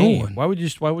a whole new one. Why wouldn't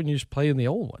you just play in the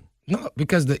old one? No,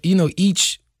 because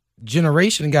each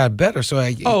generation got better. So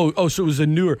so it was a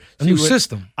new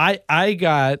system. I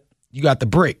got you got the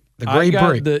brick, the gray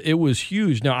brick. It was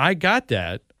huge. Now I got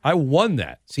that. I won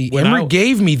that. See, Emery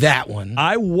gave me that one.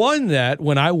 I won that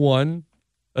when I won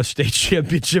a state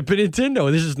championship in Nintendo.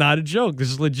 This is not a joke.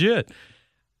 This is legit.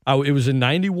 It was in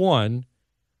 91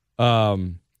 at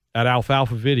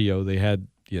Alfalfa Video. They had,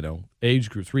 age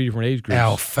groups, 3 different age groups.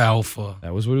 Alfalfa.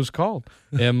 That was what it was called.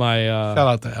 And my shout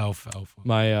out to Alfalfa.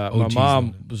 My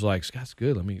mom was like, "Scott's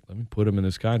good. Let me put him in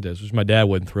this contest," which my dad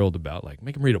wasn't thrilled about. Like,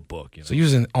 make him read a book. So you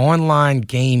was in online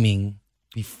gaming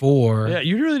before. Yeah,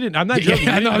 you really didn't. I'm not joking.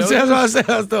 I know. That's what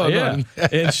I was doing. Yeah.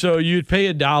 And so you'd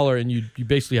pay $1 and you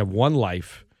basically have one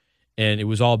life, and it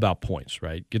was all about points,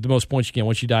 right? Get the most points you can.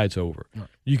 Once you die, it's over. Right.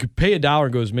 You could pay $1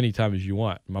 and go as many times as you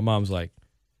want. My mom's like,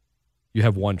 "You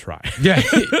have one try." Yeah,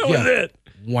 that was it.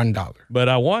 $1. But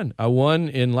I won. I won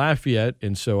in Lafayette,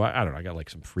 and so I don't know. I got like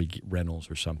some free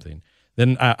rentals or something.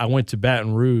 Then I went to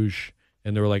Baton Rouge,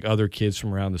 and there were like other kids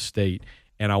from around the state,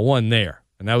 and I won there.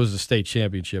 And that was the state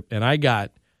championship. And I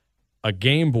got a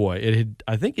Game Boy.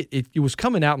 I think it was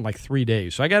coming out in like 3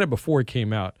 days. So I got it before it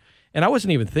came out. And I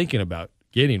wasn't even thinking about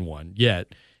getting one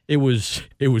yet. It was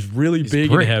really big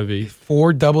brick. and heavy.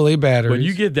 4 AA batteries. When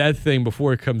you get that thing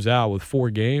before it comes out with 4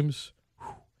 games,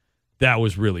 that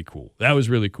was really cool. That was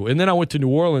really cool. And then I went to New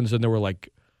Orleans, and there were like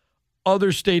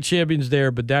other state champions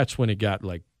there, but that's when it got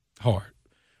like hard.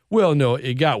 Well, no,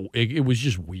 it was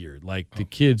just weird. Like the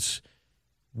kids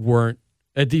weren't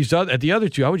at the other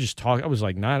two. I would just talk. I was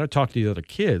like 9. I'd talk to the other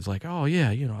kids, like, oh yeah,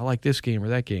 I like this game or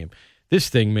that game. This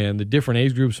thing, man, the different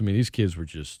age groups. I mean, these kids were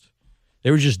just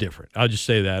different. I'll just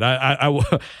say that.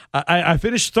 I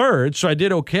finished 3rd, so I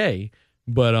did okay,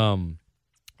 but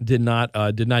did not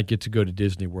get to go to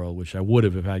Disney World, which I would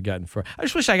have if I had gotten first. I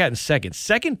just wish I got in second.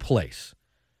 Second place.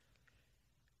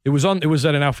 It was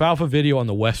at an Alfalfa Video on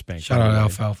the West Bank. Shout out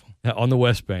Alfalfa. On the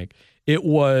West Bank. It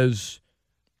was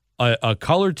a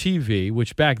color TV,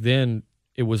 which back then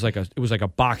it was like a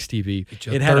box TV.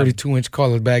 It had 32-inch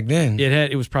color back then.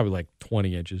 It was probably like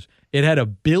 20 inches. It had a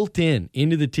built-in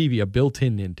into the TV, a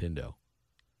built-in Nintendo.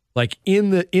 Like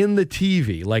in the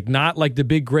TV, like not like the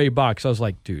big gray box. I was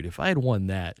like, dude, if I had won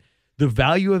that, the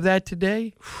value of that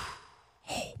today,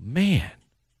 oh man.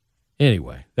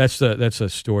 Anyway, that's a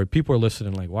story. People are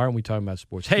listening like, why aren't we talking about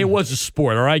sports? Hey, it was a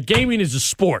sport, all right? Gaming is a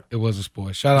sport. It was a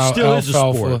sport. Shout out Still is a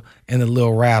Alfalfa sport. and the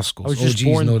Little Rascals. I was just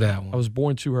OGs know that one. I was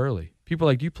born too early. People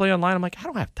are like, do you play online? I'm like, I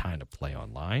don't have time to play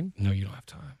online. No, you don't have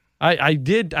time. I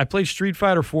did. I played Street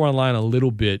Fighter 4 online a little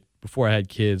bit before I had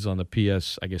kids on the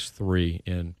PS, I guess, 3.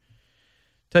 And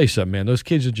tell you something, man, those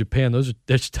kids in Japan,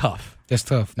 that's tough. That's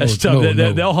tough. That's tough.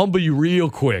 They'll humble you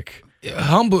real quick. They'll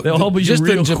humble you just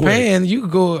real in Japan, quick. you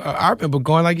could go. I remember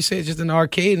going, like you said, just in the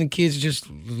arcade, and kids just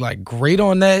like great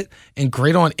on that and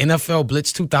great on NFL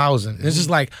Blitz 2000. And it's just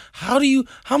like, how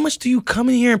much do you come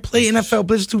in here and play NFL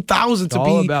Blitz 2000 to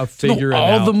all about figuring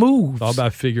all out the moves? It's all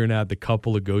about figuring out the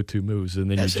couple of go-to moves, and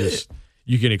then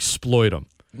you can exploit them.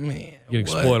 Man, you can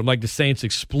exploit them like the Saints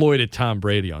exploited Tom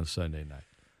Brady on Sunday night.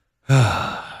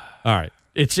 All right.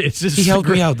 He helped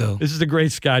me out though. This is the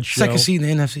Great Scott Show. Second seed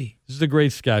in the NFC. This is the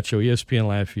Great Scott Show. ESPN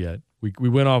Lafayette. We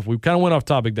kind of went off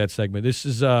topic that segment. This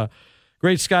is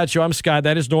Great Scott Show. I'm Scott.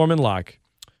 That is Norman Locke.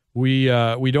 We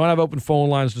don't have open phone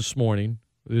lines this morning.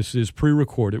 This is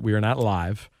pre-recorded. We are not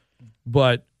live,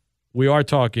 but we are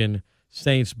talking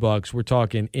Saints Bucks. We're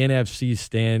talking NFC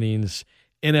standings,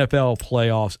 NFL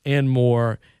playoffs, and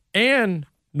more, and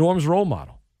Norm's role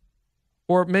model,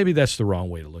 or maybe that's the wrong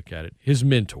way to look at it. His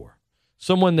mentor.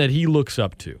 Someone that he looks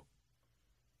up to,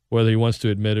 whether he wants to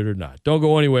admit it or not. Don't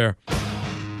go anywhere.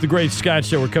 The Great Scott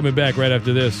Show. We're coming back right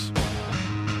after this.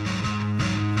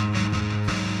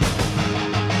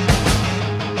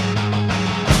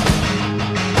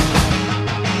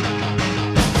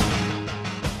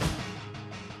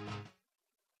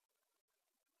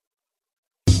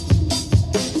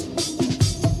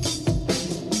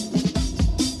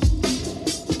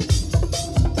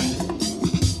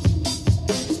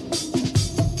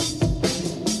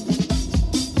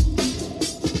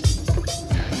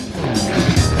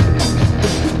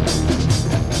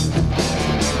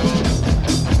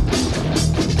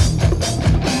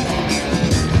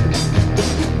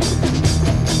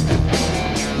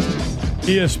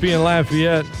 ESPN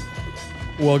Lafayette.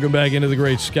 Welcome back into the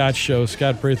Great Scott Show.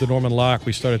 Scott Prather, Norman Locke.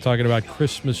 We started talking about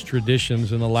Christmas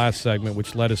traditions in the last segment,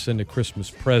 which led us into Christmas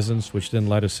presents, which then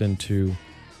led us into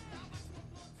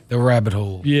the rabbit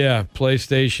hole. Yeah,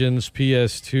 PlayStations,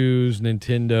 PS2s,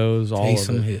 Nintendos, all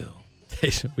Taysom of it. Hill.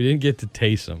 Taysom. We didn't get to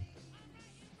Taysom.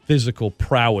 Physical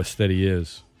prowess that he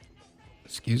is.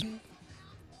 Excuse me?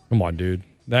 Come on, dude.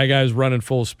 That guy's running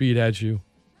full speed at you.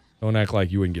 Don't act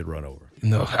like you wouldn't get run over.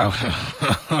 No,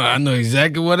 I know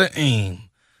exactly what I aim.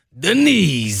 The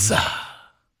knees.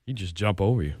 He just jump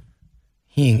over you.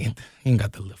 He ain't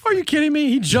got the lift. Are you kidding me?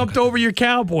 He jumped over your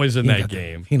Cowboys in that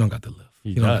game. He don't got the lift.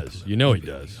 He does. You know he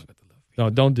does. No,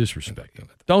 don't disrespect him.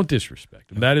 Don't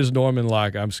disrespect him. That is Norman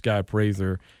Locke. I'm Scott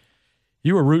Prather.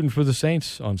 You were rooting for the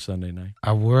Saints on Sunday night.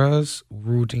 I was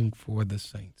rooting for the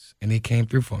Saints, and they came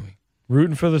through for me.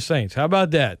 Rooting for the Saints. How about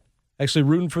that? Actually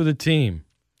rooting for the team.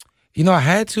 You know, I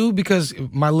had to because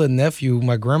my little nephew,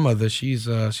 my grandmother, she's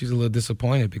a little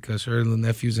disappointed because her little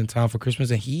nephew's in town for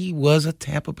Christmas, and he was a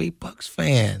Tampa Bay Bucks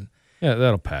fan. Yeah,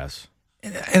 that'll pass.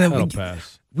 And that'll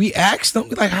pass. We asked him,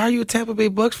 like, how are you a Tampa Bay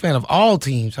Bucks fan? Of all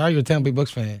teams, how are you a Tampa Bay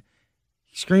Bucks fan?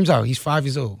 He screams out, he's 5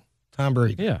 years old. Tom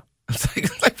Brady. Yeah.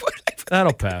 Like, what?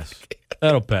 That'll pass.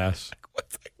 That'll pass.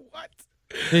 What?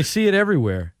 They see it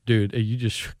everywhere. Dude,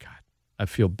 God, I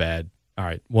feel bad. All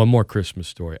right, one more Christmas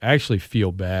story. I actually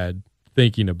feel bad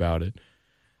thinking about it.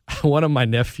 One of my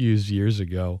nephews years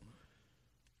ago,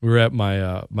 we were at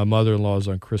my mother-in-law's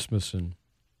on Christmas, and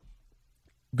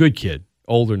good kid,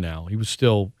 older now. He was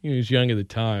still, he was young at the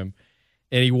time,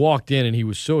 And he walked in, and he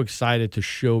was so excited to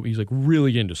show. He's like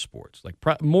really into sports, like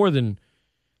more than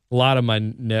a lot of I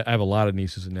have a lot of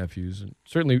nieces and nephews, and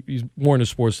certainly he's more into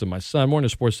sports than my son, more into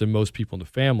sports than most people in the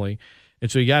family. And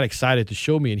so he got excited to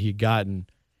show me, and he'd gotten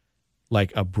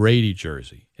like a Brady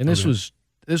jersey. And this was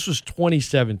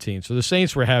 2017. So the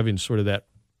Saints were having sort of that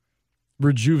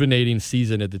rejuvenating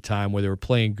season at the time where they were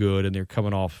playing good, and they were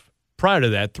coming off, prior to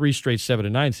that, 3 straight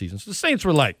 7-9 seasons. So the Saints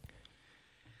were like,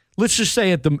 let's just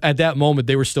say at that moment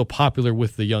they were still popular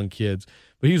with the young kids.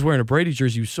 But he was wearing a Brady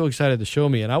jersey. He was so excited to show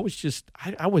me, and I was just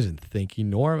I wasn't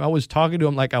thinking, Norm. I was talking to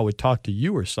him like I would talk to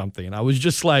you or something. And I was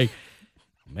just like,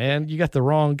 man, you got the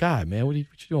wrong guy, man. What you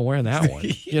doing wearing that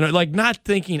one? Like not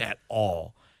thinking at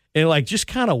all. And like just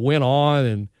kind of went on,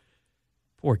 and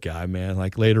poor guy, man.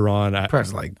 Like later on,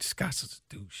 Press like Scott's such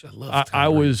a douche. I love.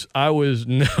 I was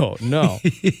no.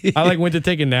 I like went to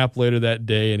take a nap later that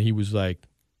day, and he was like.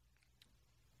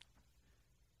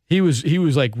 He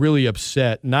was like really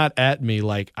upset, not at me.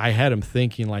 Like I had him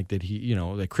thinking like that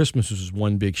that Christmas was his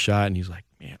one big shot, and he's like,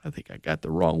 man, I think I got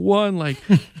the wrong one. Like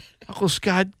Uncle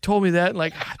Scott told me that, and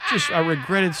like I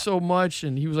regret it so much,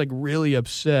 and he was like really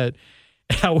upset.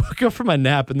 And I woke up from my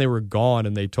nap, and they were gone,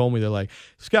 and they told me, they're like,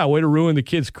 Scott, way to ruin the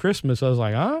kid's Christmas. I was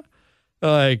like, huh?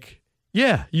 Like,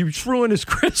 yeah, you just ruined his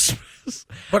Christmas.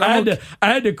 But I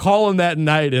had to call him that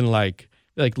night and like,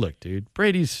 look, dude,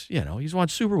 Brady's, he's won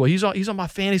Super Bowl. He's on my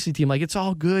fantasy team. Like, it's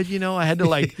all good, I had to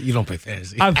like. You don't play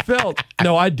fantasy.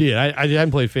 No, I did. I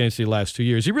haven't played fantasy the last 2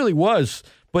 years. He really was,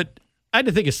 but I had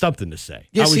to think of something to say.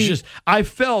 Yeah, I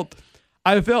felt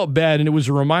bad, and it was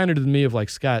a reminder to me of like,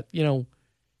 Scott,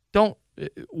 don't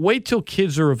wait till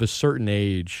kids are of a certain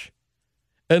age,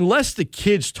 unless the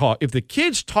kids talk. If the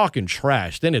kid's talking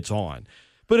trash, then it's on.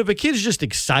 But if a kid's just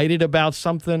excited about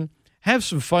something, have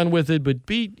some fun with it, but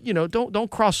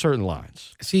don't cross certain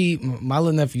lines. See, my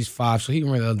little nephew's 5, so he can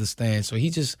really understand. So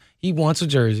he wants a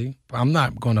jersey. I'm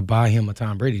not going to buy him a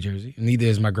Tom Brady jersey, and neither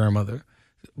is my grandmother.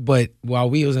 But while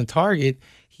we was in Target,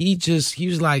 he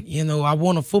was like, I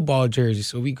want a football jersey.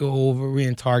 So we go over, we're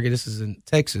in Target. This is in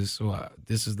Texas, so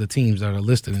this is the teams that are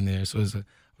listed in there. So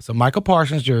it's a Michael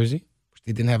Parsons jersey, which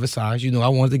they didn't have a size. I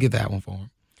wanted to get that one for him.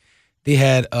 They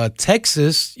had a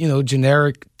Texas,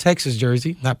 generic Texas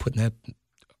jersey, not putting that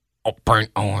burnt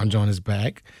orange on his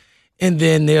back. And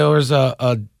then there was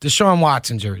a Deshaun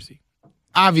Watson jersey.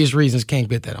 Obvious reasons, can't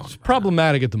get that on. It's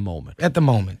problematic at the moment.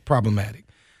 Problematic.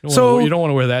 You don't want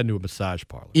to wear that into a massage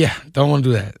parlor. Yeah, don't want to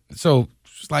do that. So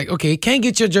it's like, okay, can't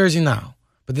get your jersey now.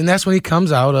 But then that's when he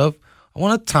comes out of, I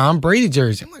want a Tom Brady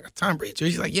jersey. I'm like, a Tom Brady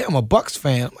jersey? He's like, yeah, I'm a Bucs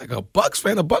fan. I'm like, a Bucs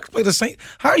fan? The Bucs play the Saints?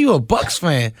 How are you a Bucs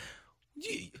fan?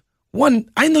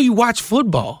 I know you watch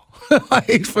football.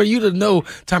 Like, for you to know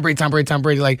Tom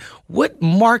Brady. Like, what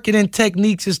marketing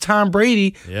techniques is Tom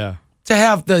Brady to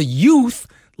have the youth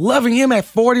loving him at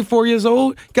 44 years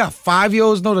old? Got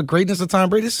 5-year-olds know the greatness of Tom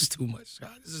Brady? This is too much,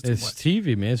 Scott. It's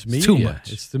TV, man. It's media. It's too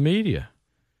much. It's the media.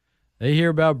 They hear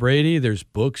about Brady. There's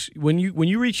books. When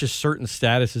you reach a certain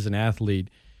status as an athlete,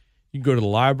 you can go to the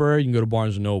library, you can go to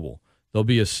Barnes & Noble. There'll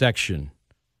be a section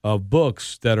of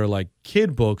books that are like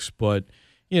kid books, but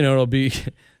it'll be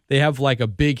they have like a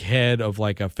big head of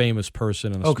like a famous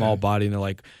person and a small body, and they're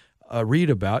like read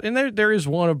about. And there is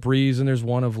one of Breeze, and there's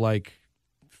one of like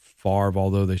Favre,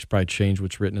 although they should probably change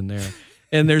what's written in there.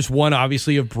 And there's one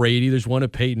obviously of Brady. There's one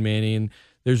of Peyton Manning.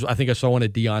 I think I saw one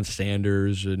of Deion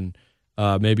Sanders and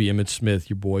maybe Emmitt Smith,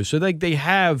 your boys. So they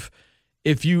have,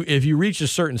 if you reach a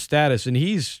certain status, and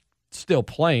he's still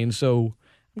playing. So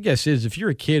my guess is if you're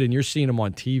a kid and you're seeing him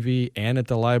on TV and at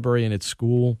the library and at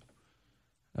school.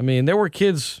 I mean, there were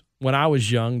kids when I was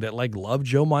young that like loved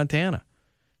Joe Montana.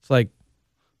 It's like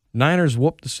Niners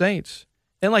whooped the Saints,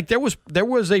 and like there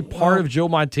was a part of Joe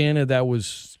Montana that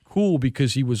was cool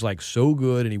because he was like so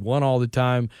good and he won all the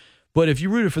time. But if you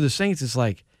rooted for the Saints, it's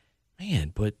like,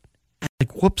 man, but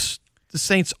like whoops the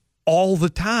Saints all the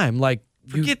time. Like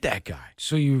forget that guy.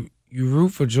 So you root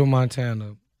for Joe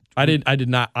Montana. I did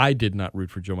not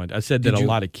root for Joe Montana. I said that a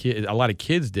lot of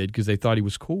kids did because they thought he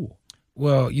was cool.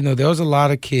 Well, there was a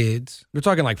lot of kids. We're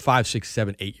talking like 5, 6,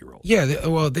 7, 8-year-olds. Yeah,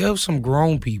 there were some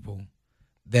grown people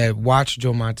that watched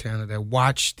Joe Montana, that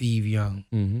watched Steve Young,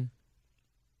 and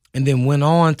then went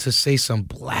on to say some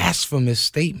blasphemous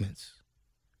statements.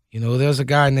 There's a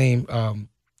guy named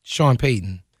Sean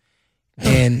Payton,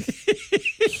 and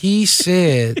he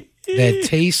said that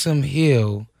Taysom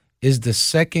Hill is the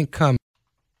second coming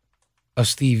of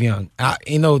Steve Young.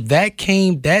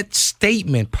 That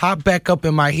statement popped back up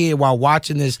in my head while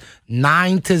watching this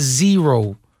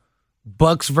 9-0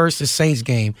 Bucs versus Saints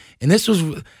game. And this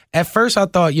was, at first I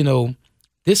thought,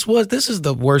 This is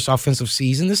the worst offensive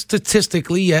season. This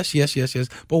statistically, yes.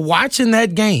 But watching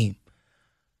that game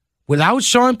without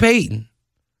Sean Payton,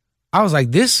 I was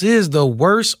like, this is the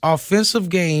worst offensive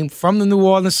game from the New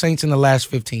Orleans Saints in the last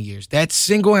 15 years. That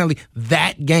single-handedly,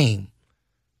 that game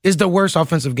is the worst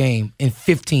offensive game in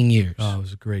 15 years. Oh, it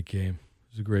was a great game.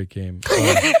 It was a great game.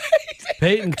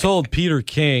 Peyton told Peter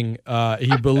King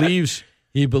he believes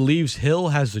Hill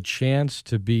has a chance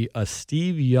to be a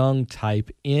Steve Young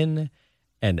type in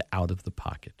and out of the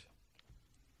pocket.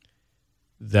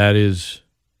 That is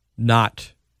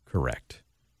not correct.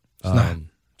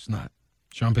 It's not.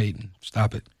 Sean Payton,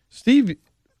 stop it. Steve,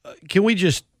 can we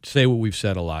just say what we've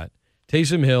said a lot?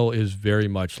 Taysom Hill is very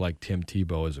much like Tim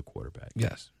Tebow as a quarterback.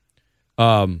 Yes.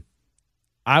 I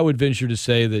would venture to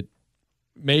say that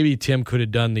maybe Tim could have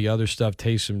done the other stuff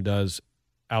Taysom does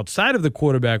outside of the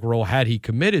quarterback role had he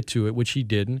committed to it, which he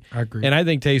didn't. I agree. And I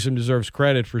think Taysom deserves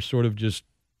credit for sort of just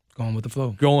going with the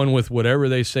flow, going with whatever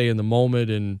they say in the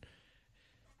moment. And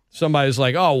somebody's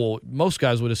like, oh, well, most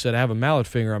guys would have said, I have a mallet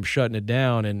finger, I'm shutting it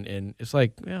down. And it's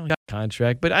like, well, he got a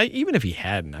contract. But even if he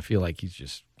hadn't, I feel like he's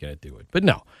just going to do it. But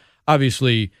no,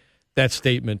 obviously that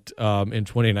statement in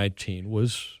 2019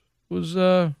 was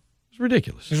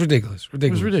ridiculous. It's ridiculous. It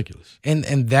was ridiculous.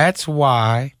 And that's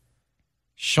why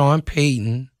Sean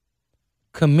Payton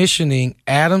commissioning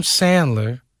Adam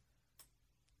Sandler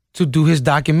to do his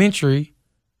documentary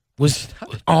was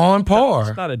on par.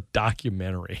 It's not a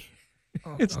documentary.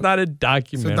 It's not a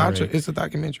documentary. It's a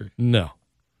documentary. No,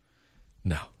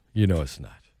 you know it's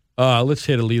not. Let's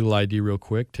hit a Lidl ID real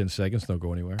quick. 10 seconds. Don't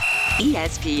go anywhere.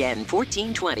 ESPN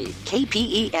 1420,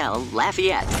 KPEL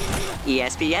Lafayette.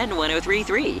 ESPN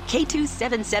 1033,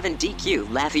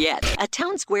 K277DQ Lafayette, a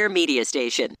Town Square media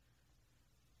station.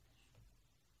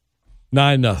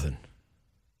 9-0.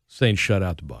 Saints shut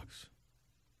out the Bucs.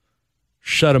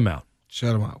 Shut them out.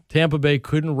 Tampa Bay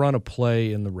couldn't run a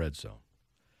play in the red zone.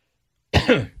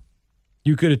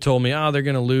 You could have told me, they're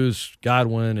going to lose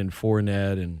Godwin and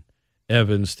Fournette and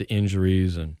Evans to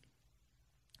injuries, and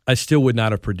I still would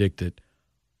not have predicted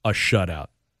a shutout.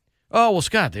 Oh, well,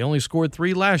 Scott, they only scored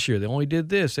 3 last year. They only did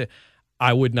this.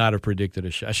 I would not have predicted a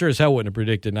shutout. I sure as hell wouldn't have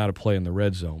predicted not a play in the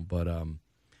red zone, but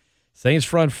Saints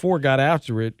front four got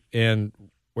after it, and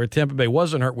where Tampa Bay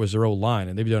wasn't hurt was their O-line,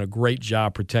 and they've done a great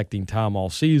job protecting Tom all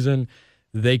season.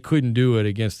 They couldn't do it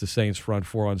against the Saints front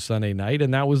four on Sunday night,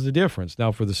 and that was the difference.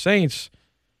 Now, for the Saints,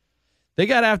 they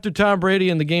got after Tom Brady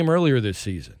in the game earlier this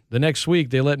season. The next week,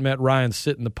 they let Matt Ryan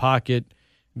sit in the pocket,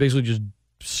 basically just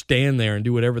stand there and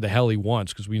do whatever the hell he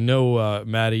wants, because we know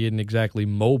Matty isn't exactly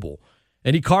mobile.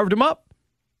 And he carved him up.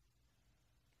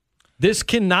 This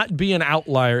cannot be an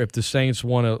outlier if the Saints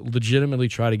want to legitimately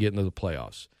try to get into the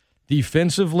playoffs.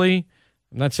 Defensively,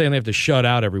 I'm not saying they have to shut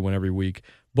out everyone every week,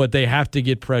 but they have to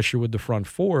get pressure with the front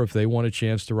four if they want a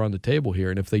chance to run the table here.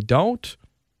 And if they don't,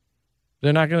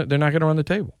 they're not going to run the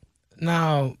table.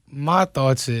 Now, my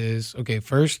thoughts is, okay,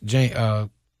 first, Cam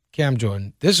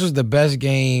Jordan. This was the best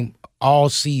game all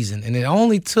season, and it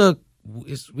only took,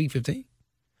 it's week 15?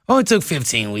 Only took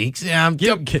 15 weeks. Yeah,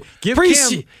 give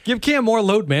Cam more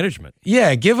load management.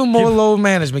 Yeah, give him more load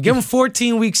management. Give him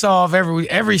 14 weeks off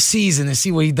every season and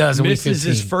see what he does in week 15. Misses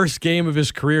his first game of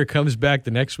his career, comes back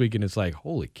the next week, and it's like,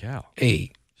 holy cow.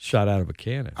 Hey. Shot out of a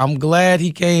cannon. I'm glad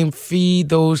he came feed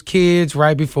those kids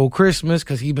right before Christmas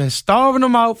because he's been starving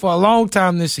them out for a long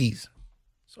time this season.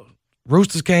 So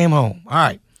Roosters came home. All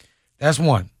right. That's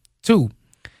one. Two,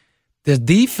 the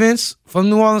defense from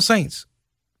New Orleans Saints.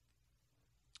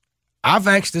 I've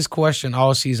asked this question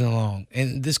all season long,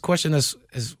 and this question has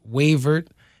wavered,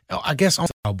 I guess, on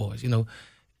the Cowboys. You know,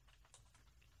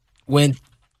 when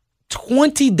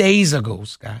 20 days ago,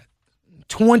 Scott,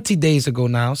 20 days ago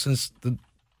now, since the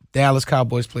Dallas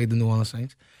Cowboys played the New Orleans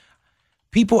Saints,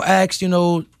 people asked,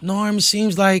 Norm, it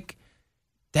seems like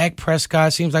Dak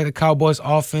Prescott, seems like the Cowboys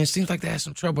offense, seems like they had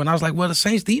some trouble. And I was like, well, the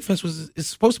Saints defense is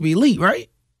supposed to be elite, right?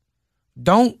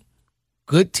 Don't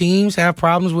good teams have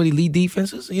problems with elite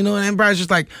defenses? And everybody's just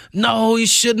like, no, you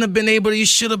should have been able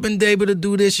to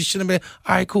do this. You shouldn't have been.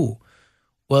 All right, cool.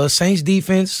 Well, the Saints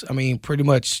defense, pretty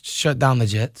much shut down the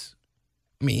Jets.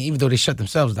 Even though they shut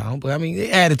themselves down, but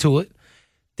they added to it.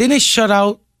 Then they shut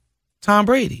out Tom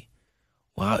Brady.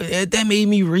 Well, that made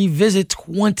me revisit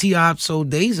 20-odd so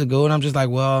days ago, and I'm just like,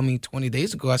 20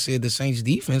 days ago I said the Saints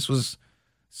defense was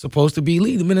supposed to be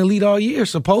elite. They've been elite all year,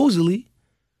 supposedly.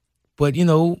 But,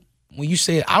 when you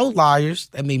say outliers,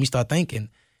 that made me start thinking,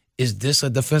 is this a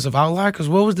defensive outlier? Because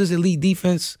what was this elite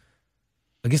defense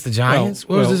against the Giants?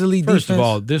 What was this elite defense? First of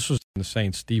all, this was the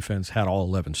Saints defense had all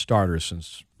 11 starters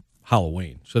since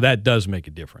Halloween. So that does make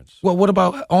a difference. Well, what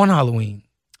about on Halloween?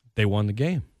 They won the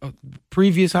game.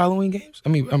 Previous Halloween games? I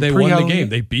mean, they won the game. Game?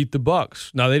 They beat the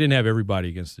Bucs. Now, they didn't have everybody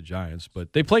against the Giants,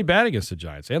 but they played bad against the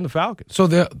Giants and the Falcons. So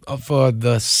for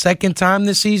the second time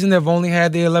this season, they've only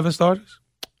had their 11 starters?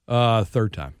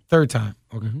 Third time. Third time.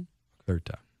 Okay. Mm-hmm. Third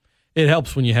time. It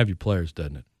helps when you have your players,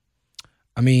 doesn't it?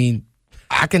 I mean,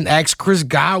 I can ask Chris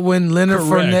Godwin, Leonard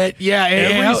Fournette. Yeah,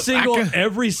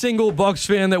 every single Bucs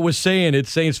fan that was saying it,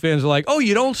 Saints fans are like, "Oh,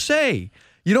 you don't say.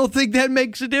 You don't think that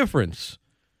makes a difference?"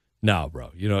 No,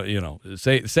 bro. You know,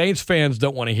 Saints fans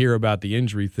don't want to hear about the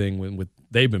injury thing when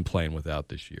they've been playing without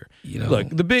this year.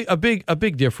 Look, a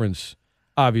big difference,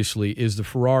 obviously, is the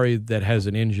Ferrari that has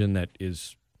an engine that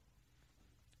is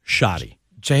shoddy.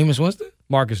 Jameis Winston?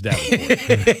 Marcus Davenport.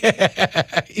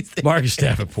 Marcus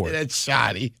Davenport. That's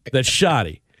shoddy. That's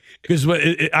shoddy. Because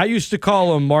I used to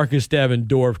call him Marcus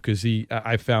Davendorf because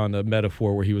I found a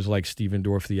metaphor where he was like Steven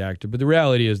Dorff, the actor. But the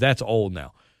reality is that's old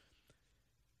now.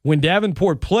 When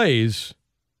Davenport plays,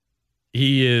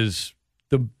 he is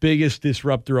the biggest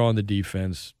disruptor on the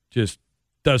defense, just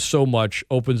does so much,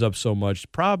 opens up so much. The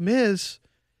problem is,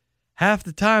 half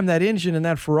the time that engine in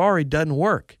that Ferrari doesn't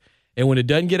work. And when it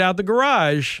doesn't get out the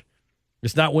garage,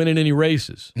 it's not winning any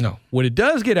races. No. When it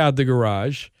does get out the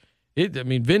garage,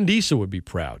 Vin Diesel would be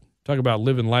proud. Talk about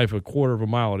living life a quarter of a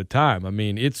mile at a time. I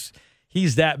mean,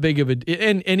 he's that big of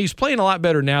and he's playing a lot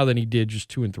better now than he did just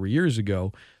 2 and 3 years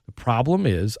ago. The problem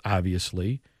is,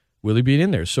 obviously, will he be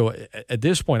in there? So at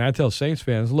this point, I tell Saints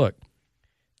fans, look,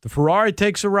 the Ferrari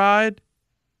takes a ride,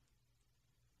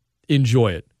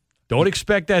 enjoy it. Don't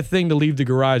expect that thing to leave the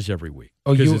garage every week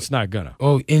because it's not gonna.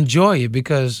 Oh, enjoy it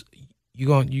because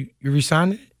you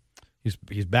resigning it?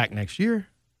 He's back next year.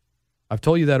 I've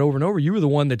told you that over and over. You were the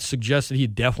one that suggested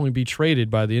he'd definitely be traded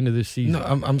by the end of this season.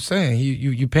 No, I'm saying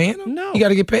you paying him? No, he got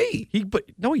to get paid.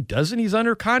 No, he doesn't. He's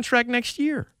under contract next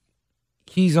year.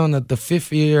 He's on the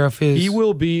fifth year of his. He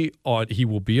will be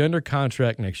under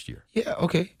contract next year. Yeah.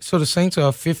 Okay. So the Saints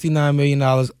are $59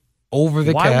 million over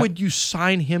the cap. Why would you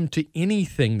sign him to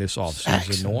anything this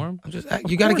offseason, Norm?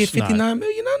 You got to get $59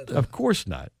 million under. Of course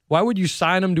not. Why would you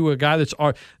sign him to a guy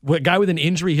with an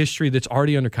injury history that's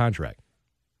already under contract?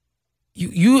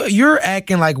 You're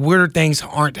acting like weird things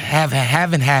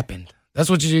haven't happened. That's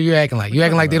what you're acting like. You're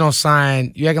acting like they don't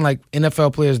sign. You're acting like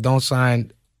NFL players don't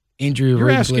sign injury. You're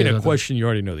asking a question you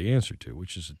already know the answer to,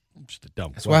 which is just a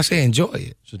dumb question. That's why I say enjoy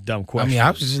it. It's a dumb question. I mean,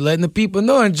 I was just letting the people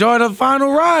know, enjoy the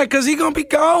final ride because he's going to be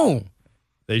gone.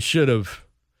 They should have.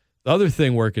 The other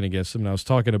thing working against them, and I was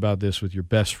talking about this with your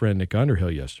best friend, Nick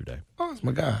Underhill, yesterday. Oh, that's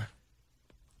my guy.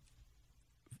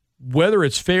 Whether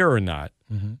it's fair or not,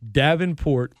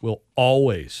 Davenport will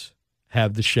always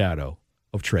have the shadow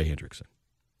of Trey Hendrickson.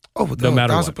 Oh, no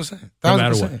matter 1,000%. No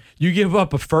matter what. You give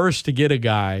up a first to get a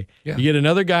guy. Yeah. You get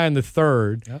another guy in the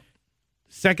third. Yep.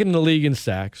 Second in the league in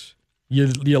sacks. You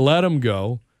let him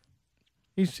go.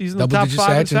 He's in the top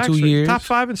 5 in sacks. 2 years. Top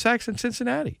 5 in sacks in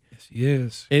Cincinnati. Yes, he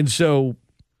is. And so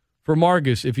for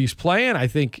Marcus, if he's playing, I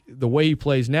think the way he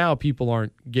plays now, people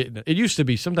aren't getting it. It used to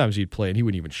be sometimes he'd play and he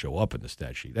wouldn't even show up in the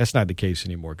stat sheet. That's not the case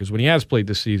anymore because when he has played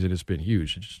this season, it's been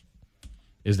huge.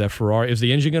 Is that Ferrari? Is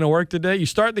the engine going to work today? You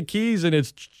start the keys and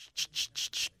it's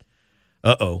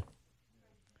uh-oh.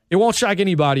 It won't shock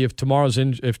anybody if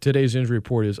today's injury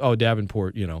report is,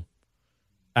 Davenport,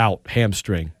 out,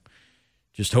 hamstring.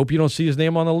 Just hope you don't see his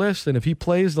name on the list. And if he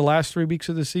plays the last 3 weeks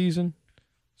of the season,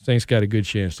 Saints got a good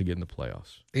chance to get in the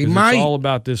playoffs. It's all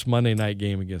about this Monday night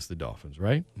game against the Dolphins,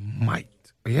 right? Might.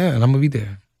 Yeah, and I'm going to be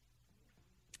there.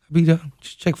 I'll be there.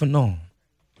 Just check for Norm.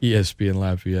 ESPN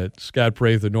Lafayette. Scott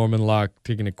Prather, Norman Locke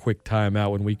taking a quick time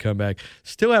out when we come back.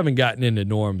 Still haven't gotten into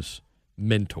Norm's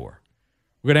mentor.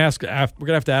 We're gonna have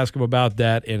to ask him about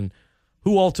that and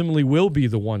who ultimately will be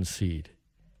the 1 seed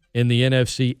in the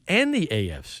NFC and the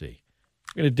AFC.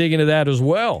 We're gonna dig into that as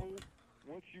well.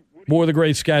 More of the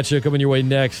Great Scott Show coming your way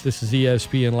next. This is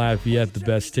ESPN Lafayette, the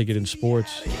best ticket in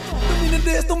sports.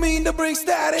 Don't mean to bring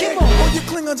static. Or you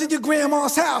cling onto your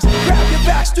grandma's house. Grab your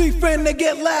backstreet friend, they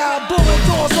get loud. Blowing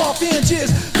doors off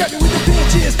hinges. Grab you with the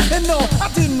pinches. And no,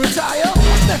 I didn't retire.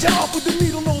 I snatch you off with the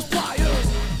needle nose pliers.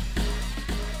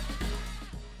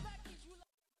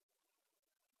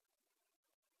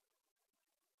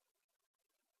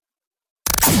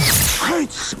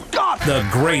 Great Scott! The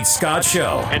Great Scott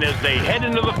Show. And as they head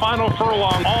into the final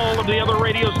furlong, all of the other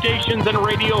radio stations and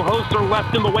radio hosts are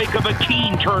left in the wake of a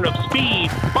keen turn of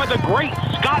speed by the Great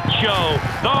Scott Show,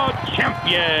 the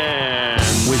champion.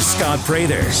 With Scott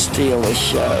Prather. Steal the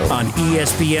show. On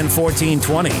ESPN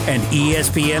 1420 and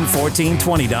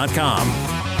ESPN1420.com.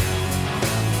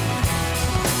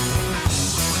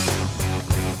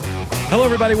 Hello,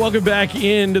 everybody. Welcome back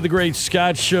into the Great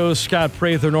Scott Show. Scott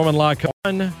Prather, Norman Locke.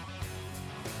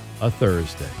 a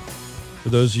Thursday. For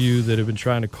those of you that have been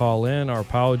trying to call in, our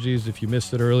apologies if you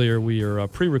missed it earlier. We are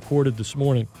pre-recorded this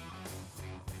morning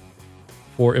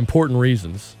for important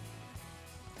reasons.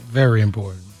 Very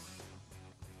important.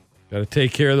 Got to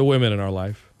take care of the women in our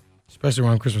life. Especially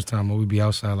around Christmas time when we be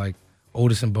outside like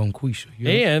Otis and Bonquisha. You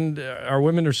know? And our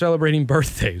women are celebrating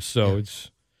birthdays, so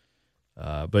it's.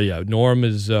 But yeah, Norm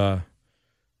is no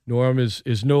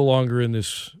longer in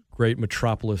this great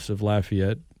metropolis of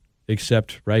Lafayette,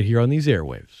 except right here on these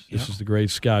airwaves. This is the Great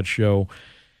Scott Show.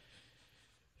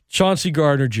 Chauncey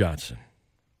Gardner-Johnson,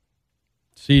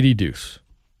 C.D. Deuce.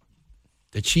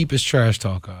 The cheapest trash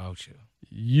talker out here.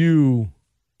 You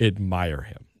admire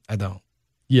him. I don't.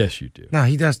 Yes, you do. No,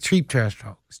 he does cheap trash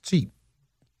talk. It's cheap.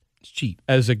 It's cheap.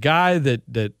 As a guy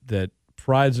that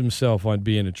prides himself on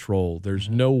being a troll, there's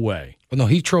no way. Well, no,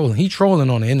 he's trolling. He's trolling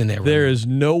on the internet right There now. is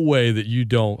no way that you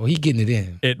don't Well, he's getting it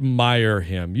in. admire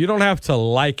him. You don't have to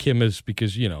like him as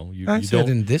because, you know, you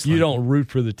don't root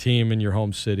for the team in your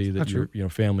home city that your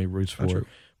family roots for.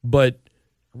 But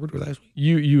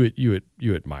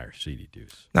you admire C.D.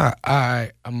 Deuce. Nah,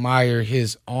 I admire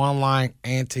his online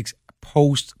antics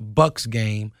post Bucks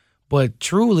game, but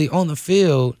truly on the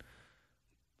field,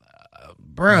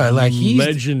 bruh, like he's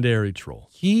legendary troll.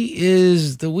 He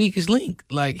is the weakest link.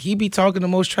 Like he be talking the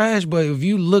most trash, but if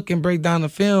you look and break down the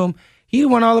film, he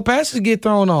won all the passes get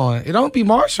thrown on. It don't be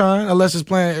Marshawn unless it's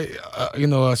playing, a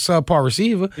subpar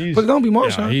receiver. But it don't be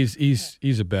Marshawn.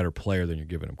 He's a better player than you're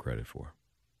giving him credit for,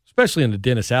 especially in the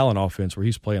Dennis Allen offense where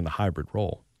he's playing the hybrid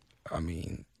role. I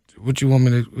mean, what you want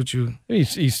me to? What you?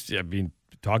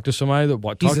 Talk to somebody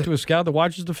to a scout that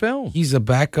watches the film. He's a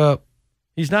backup.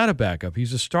 He's not a backup.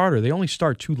 He's a starter. They only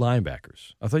start 2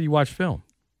 linebackers. I thought you watched film.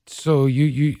 So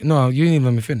you didn't even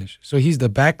let me finish. So he's the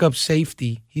backup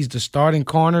safety. He's the starting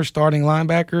corner, starting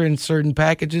linebacker in certain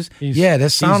packages.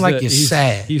 That sounds like you're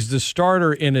sad. He's the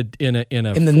starter in a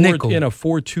nickel. In a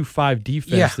 4-2-5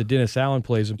 defense that Dennis Allen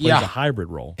plays and plays a hybrid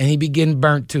role. And he be getting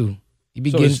burnt too.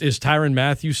 Is Tyrann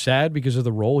Mathieu sad because of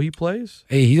the role he plays?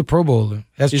 Hey, he's a Pro Bowler.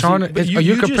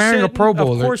 You're comparing a Pro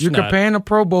Bowler. You're comparing a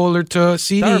Pro Bowler to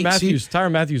CD.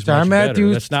 Tyrann Mathieu's much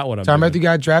better. That's not what I'm doing. Tyrann Mathieu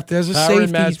got drafted as a safety.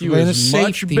 Tyrann Mathieu is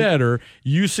much better.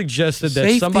 You suggested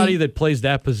that somebody that plays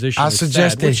that position is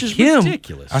sad, which is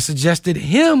ridiculous. I suggested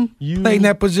him playing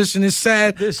that position is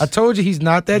sad. I told you he's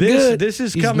not that good. This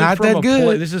is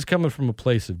coming from a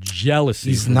place of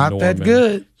jealousy. He's not that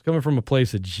good. It's coming from a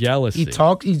place of jealousy.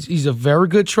 He's a very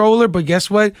good troller, but guess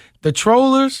what? The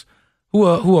trollers who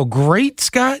are great,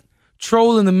 Scott,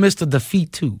 troll in the midst of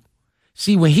defeat too.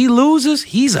 See, when he loses,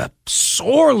 he's a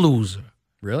sore loser.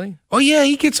 Really? Oh, yeah,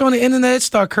 he gets on the internet,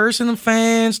 start cursing the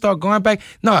fans, start going back.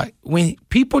 No, when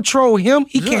people troll him,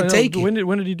 he can't take it. When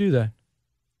did he do that?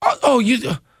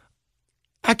 You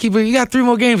got 3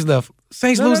 more games left.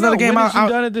 Saints lose another game. He's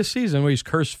done it this season where he's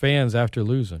cursed fans after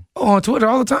losing. Oh, on Twitter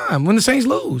all the time when the Saints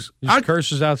lose. He just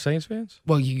curses out Saints fans?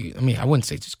 Well, I wouldn't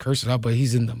say just curses out, but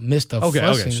he's in the midst of fussing.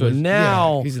 Okay. So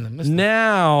now, he's in the midst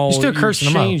you're still cursing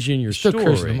him out. Changing your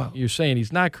story. You're saying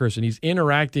he's not cursing. He's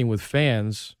interacting with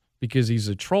fans because he's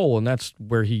a troll, and that's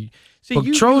where he.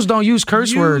 Trolls don't use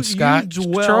curse words, Scott.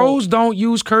 Trolls don't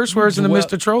use curse words in the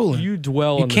midst of trolling. You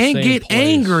dwell. You can't get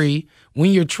angry when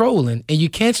you're trolling, and you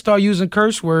can't start using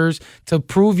curse words to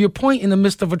prove your point in the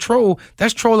midst of a troll.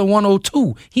 That's trolling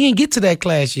 102. He ain't get to that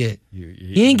class yet.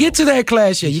 He ain't get to that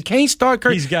class yet. You can't start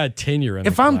cursing. He's got tenure in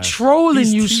the class. If I'm trolling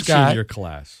you, Scott, your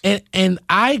class. And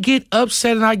I get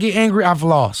upset and I get angry, I've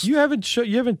lost. You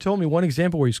haven't told me one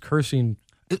example where he's cursing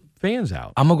fans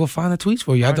out. I'm gonna go find the tweets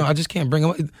for you. I just can't bring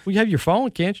them up. Well, you have your phone,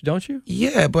 can't you? Don't you?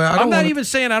 Yeah, but I'm not even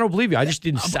saying I don't believe you. I just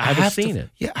didn't. I haven't seen it.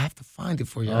 Yeah, I have to find it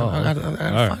for you. I gotta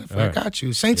find it for you. I got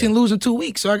you. Saints didn't lose in 2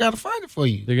 weeks, so I gotta find it for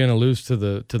you. They're gonna lose to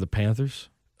the Panthers.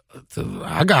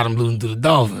 I got them losing to the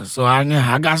Dolphins, so I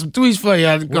got some tweets for you.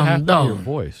 What happened to your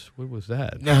voice? What was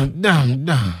that?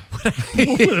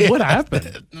 What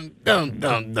happened?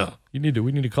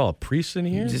 We need to call a priest in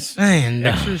here. Just saying.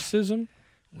 Exorcism.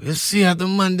 We'll see after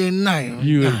Monday night.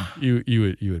 You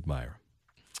admire.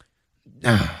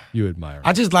 You admire.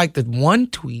 I just like the one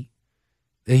tweet.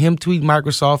 Him tweet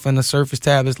Microsoft and the Surface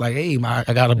tab is like, hey,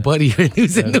 I got a buddy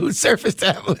who's a new Surface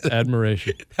tab.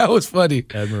 Admiration. That was funny.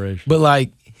 Admiration. But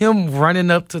like him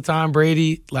running up to Tom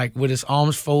Brady, like with his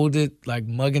arms folded, like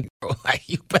mugging, like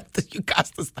you got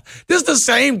to stop. This is the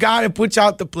same guy that put you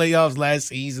out the playoffs last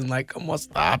season. Like, come on,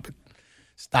 stop it.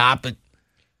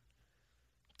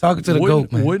 Talking to the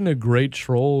GOAT, man. Wouldn't a great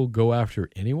troll go after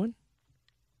anyone?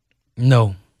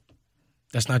 No,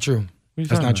 that's not true.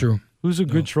 That's not true. Who's a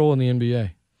good troll in the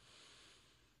NBA?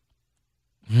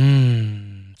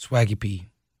 Swaggy P.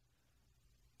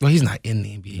 Well, he's not in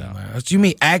the NBA. No. Man. You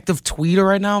mean active tweeter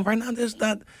right now? Right now, there's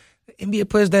not NBA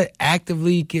players that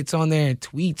actively gets on there and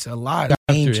tweets a lot.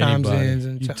 Dame chimes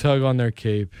in. You tug on their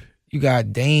cape. You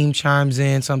got Dame chimes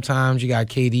in sometimes. You got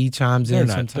KD chimes in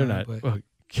sometimes. They're not. Well,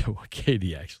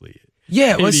 KD actually is.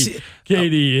 Yeah,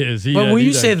 KD is. But when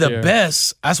you say the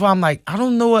best, that's why I'm like, I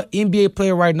don't know an NBA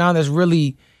player right now that's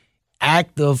really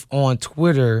active on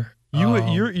Twitter.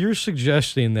 You're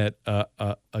suggesting that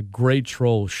a great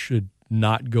troll should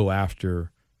not go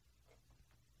after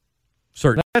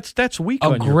certain. That's weak.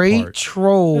 A great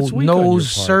troll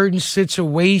knows certain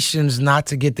situations not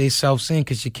to get themselves in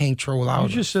because you can't troll out.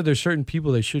 You just said there's certain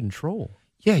people they shouldn't troll.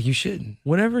 Yeah, you shouldn't.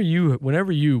 Whenever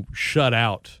you shut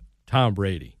out Tom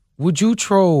Brady, would you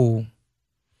troll?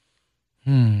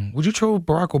 Would you troll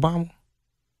Barack Obama?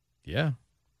 Yeah.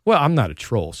 Well, I'm not a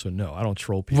troll, so no, I don't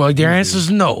troll people. Well, your answer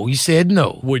is no. You said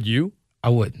no. Would you? I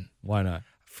wouldn't. Why not? I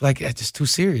feel like that's just too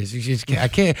serious. You just can't. I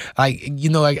can't.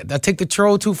 Like, I take the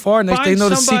troll too far. Next thing you know,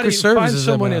 the Secret Service is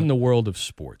find someone in the world of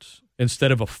sports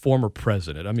instead of a former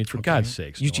president. I mean, for God's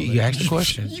sakes. You asked the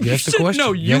question. You asked the question.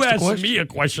 No, you asked me a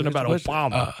question about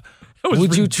Obama.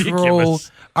 Would you troll?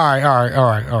 All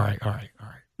right.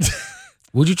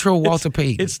 Would you troll Walter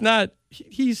Payton? It's not.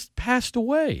 He's passed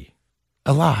away.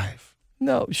 Alive.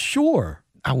 No, sure.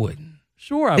 I wouldn't.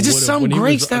 Sure, I would. It's just some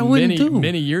greats that wouldn't do.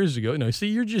 Many years ago. No, see,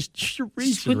 you're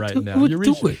reaching right now. You're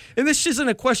reaching. And this isn't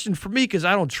a question for me because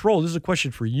I don't troll. This is a question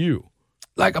for you.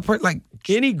 Like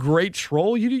any great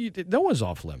troll, no one's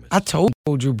off limits. I told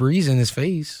Drew Brees in his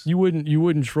face. You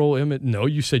wouldn't troll him. No,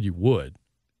 you said you would.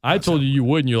 I told you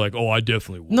would, and you're like, oh, I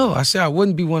definitely would. No, I said I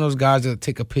wouldn't be one of those guys that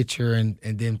take a picture and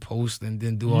then post and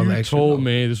then do all that extra. You told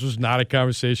me this was not a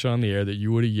conversation on the air that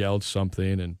you would have yelled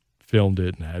something and filmed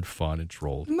it and had fun and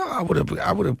trolled. No, I would have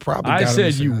probably. I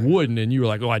said you wouldn't, and you were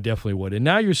like, oh, I definitely would. And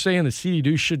now you're saying the CD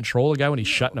Deuce shouldn't troll a guy when he's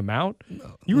shutting him out?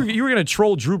 No, you were going to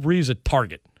troll Drew Brees at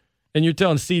Target, and you're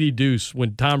telling CD Deuce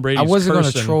when Tom Brady's I wasn't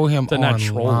going to troll him online.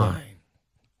 Troll him.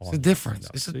 It's a difference.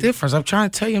 It's a difference. I'm trying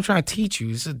to tell you. I'm trying to teach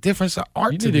you. It's a difference of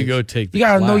art. You need to go take the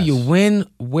class. You got to know you win,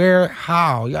 where,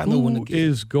 how. You got to know when to get. Who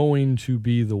is going to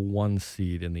be the 1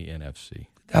 seed in the NFC?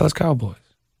 Dallas Cowboys.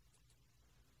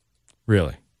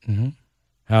 Really? Mm-hmm.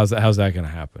 How's that going to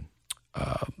happen?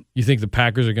 You think the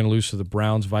Packers are going to lose to the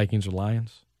Browns, Vikings, or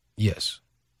Lions? Yes.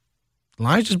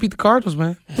 Lions just beat the Cardinals,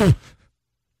 man.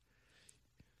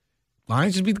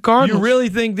 Lions just beat the Cardinals. You really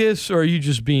think this, or are you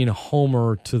just being a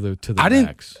homer to the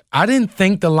Max? I didn't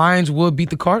think the Lions would beat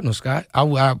the Cardinals, Scott.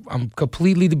 I'm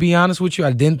completely, to be honest with you,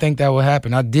 I didn't think that would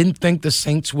happen. I didn't think the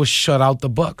Saints would shut out the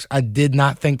Bucs. I did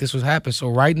not think this would happen. So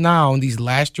right now, in these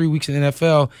last 3 weeks in the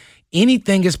NFL,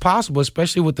 anything is possible,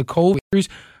 especially with the COVID series.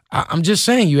 I'm just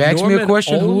saying, you asked me a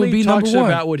question, who would be number one?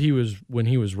 Norman talks about when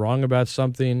he was wrong about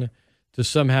something to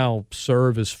somehow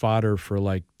serve as fodder for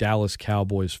like Dallas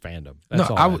Cowboys fandom. That's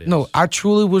all that is. No, I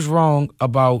truly was wrong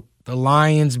about the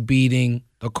Lions beating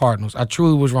the Cardinals. I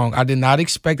truly was wrong. I did not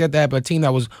expect that to happen. A team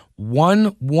that was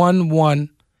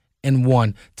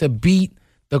 1-1-1-1 to beat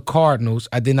the Cardinals.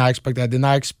 I did not expect that. I did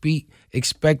not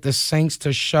expect the Saints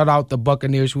to shut out the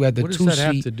Buccaneers, who had the 2 seed. What does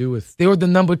that have to do with? They were the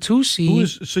number 2 seed.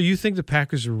 So you think the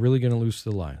Packers are really going to lose to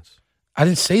the Lions? I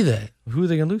didn't say that. Who are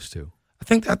they going to lose to? I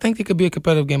think it could be a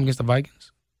competitive game against the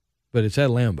Vikings. But it's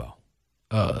at Lambeau.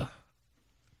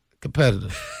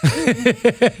 Competitive.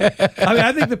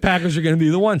 I think the Packers are going to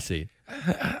be the 1 seed.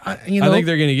 I think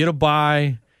they're going to get a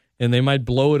bye, and they might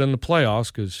blow it in the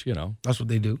playoffs because, that's what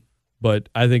they do. But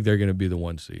I think they're going to be the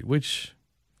 1 seed, which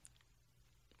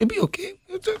it'd be okay.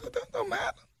 It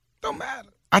don't matter.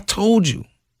 I told you.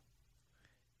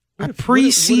 I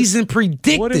preseason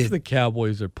predicted. What if the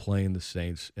Cowboys are playing the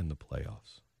Saints in the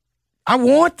playoffs? I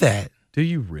want that. Do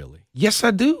you really? Yes,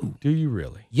 I do. Do you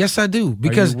really? Yes, I do.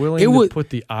 Because are you willing to put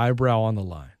the eyebrow on the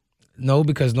line? No,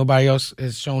 because nobody else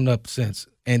has shown up since.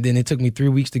 And then it took me 3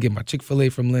 weeks to get my Chick-fil-A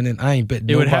from Lennon. I ain't bet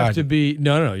nobody. It would have to be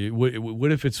no.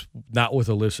 What if it's not with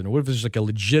a listener? What if it's like a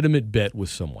legitimate bet with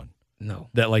someone? No.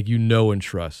 That and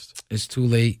trust. It's too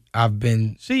late.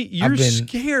 You're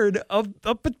scared of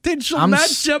a potential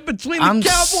matchup between the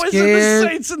Cowboys and the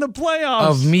Saints in the playoffs.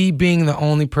 Of me being the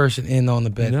only person in on the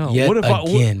bet. No. Yet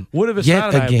again. What if it's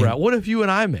not an eyebrow? What if you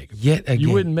and I make a bet? Yet again.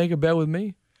 You wouldn't make a bet with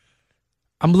me?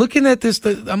 I'm looking at this.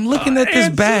 I'm looking at this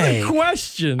bag. The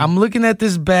question. I'm looking at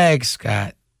this bag,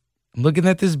 Scott. I'm looking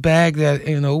at this bag that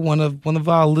one of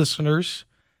our listeners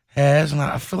has, and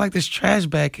I feel like this trash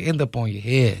bag could end up on your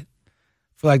head. I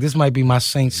feel like this might be my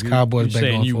Saints Cowboys bet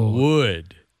going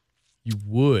forward. You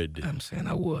would. I'm saying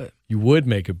I would. You would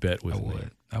make a bet with me.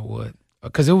 I would.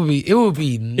 Because it would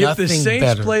be nothing better. If the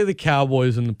Saints play the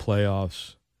Cowboys in the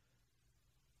playoffs,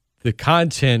 the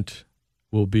content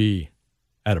will be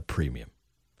at a premium.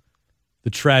 The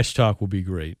trash talk will be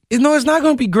great. No, it's not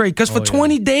going to be great because for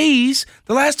 20 days,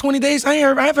 the last 20 days, I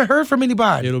haven't heard from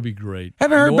anybody. It'll be great.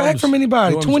 Haven't heard back from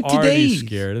anybody. Norm's 20 days.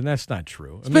 Scared, and that's not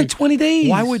true. It's been 20 days.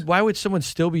 Why would someone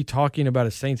still be talking about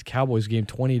a Saints-Cowboys game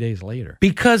 20 days later?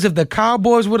 Because if the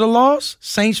Cowboys would have lost,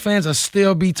 Saints fans will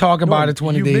still be talking about it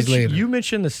 20 days later. You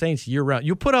mentioned the Saints year-round.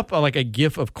 You put up like a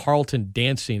gif of Carlton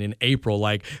dancing in April,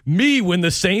 like, me when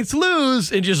the Saints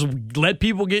lose, and just let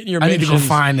people get in your mentions. I need to go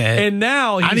find that. And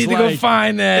now I need to go find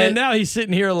that. And now he's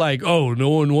sitting here like, oh, no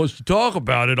one wants to talk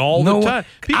about it all the time.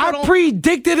 I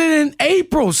predicted it in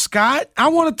April, Scott. I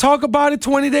want to talk about it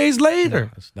 20 days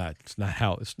later. No, it's not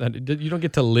how. You don't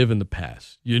get to live in the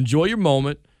past. You enjoy your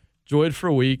moment, enjoy it for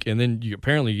a week, and then you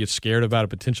get scared about a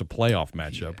potential playoff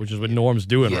matchup, which is what Norm's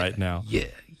doing right now. Yeah.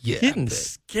 Getting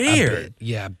scared.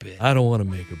 I bet. I don't want to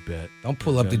make a bet. Don't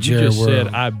pull up the Jerry You just World.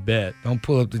 said I bet. Don't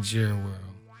pull up the Jerry World.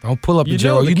 Don't pull up the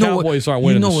Jerry World. The Cowboys aren't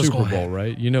winning the Super Bowl, happen.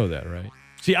 right? You know that, right?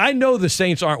 See, I know the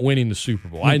Saints aren't winning the Super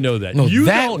Bowl. I know that. No,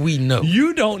 we know.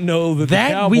 You don't know that the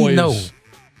Cowboys. We know.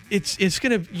 It's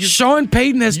gonna. Sean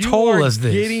Payton has told us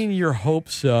this. Getting your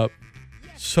hopes up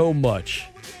so much.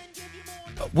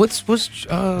 What's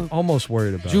almost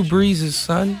worried about Drew Brees'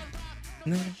 son?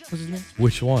 No, what's his name?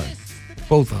 Which one?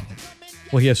 Both of them.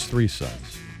 Well, he has 3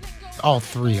 sons. All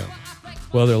 3 of them.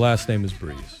 Well, their last name is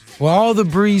Brees. Well, all the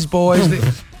Brees boys.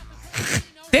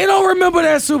 They don't remember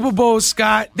that Super Bowl,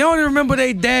 Scott. They don't even remember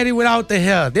their daddy without the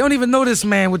hair. They don't even know this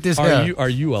man with this hair. Are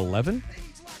you 11?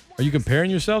 Are you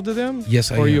comparing yourself to them?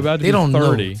 Yes, I am. Or are you about to be 30?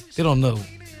 Know. They don't know.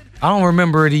 I don't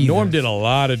remember it either. Norm did a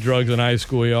lot of drugs in high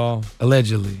school, y'all.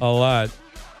 Allegedly. A lot.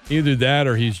 Either that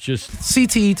or he's just...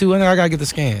 CTE, too. I got to get the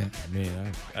scan. I mean,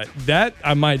 that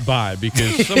I might buy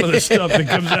because some of the stuff that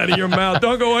comes out of your mouth.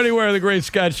 Don't go anywhere. The Great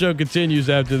Scott Show continues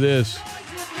after this.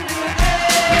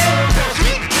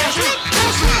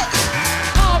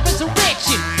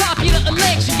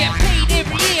 Election, get paid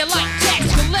every year like tax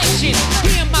collection.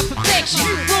 Hear my perfection,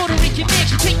 rotary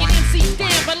connection, taking MCs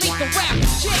down by lethal rap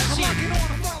injection.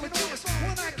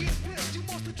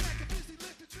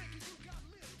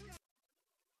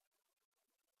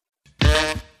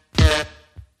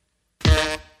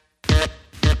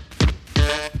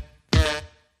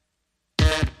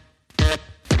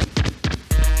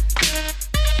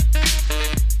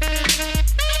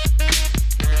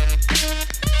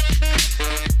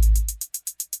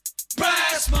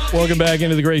 Welcome back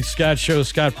into the Great Scott Show.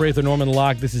 Scott Prather, Norman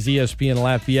Locke. This is ESPN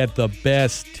Lafayette, the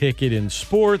best ticket in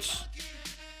sports.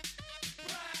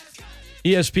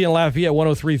 ESPN Lafayette,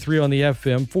 103.3 on the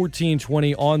FM,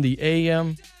 1420 on the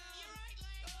AM.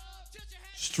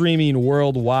 Streaming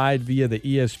worldwide via the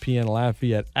ESPN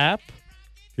Lafayette app.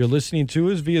 If you're listening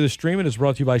to us via the stream, it is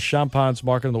brought to you by Champagne's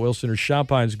Market on the Will Center.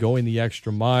 Champagne's going the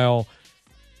extra mile.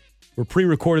 We're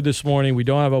pre-recorded this morning. We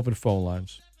don't have open phone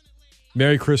lines.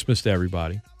 Merry Christmas to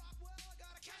everybody.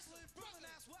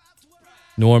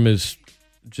 Norm is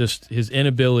just his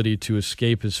inability to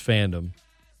escape his fandom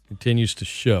continues to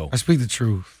show. I speak the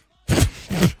truth.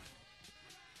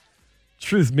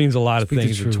 Truth means a lot of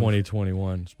things in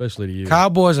 2021, especially to you.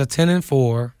 Cowboys are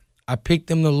 10-4. I picked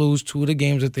them to lose 2 of the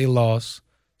games that they lost.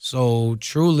 So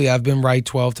truly, I've been right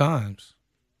 12 times.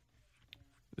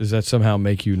 Does that somehow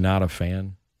make you not a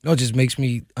fan? No, it just makes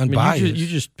me unbiased. I mean, you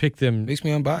just pick them. Makes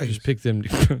me unbiased. You just pick them.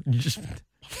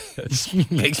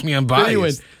 Makes me unbiased.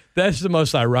 Anyway, that's the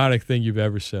most ironic thing you've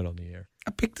ever said on the air.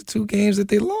 I picked the 2 games that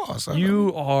they lost.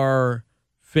 You are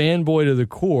fanboy to the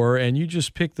core, and you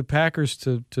just picked the Packers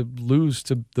to lose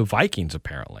to the Vikings,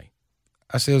 apparently.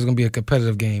 I said it was going to be a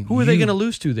competitive game. Who are they going to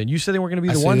lose to then? You said they weren't going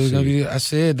to be the 1 seed. I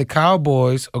said the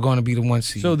Cowboys are going to be the 1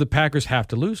 seed. So the Packers have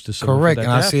to lose to someone. Correct,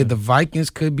 and I said the Vikings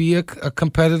could be a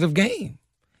competitive game.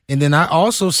 And then I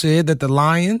also said that the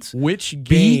Lions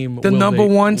beat the number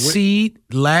 1 seed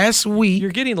last week.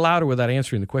 You're getting louder without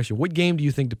answering the question. What game do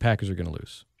you think the Packers are going to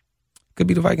lose? Could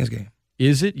be the Vikings game.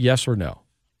 Is it yes or no?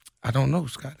 I don't know,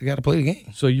 Scott. They got to play the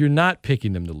game. So you're not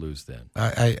picking them to lose then?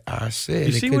 I said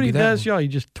you see what he does, y'all? He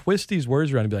just twists these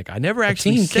words around and be like, I never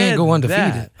actually said that. A team can't go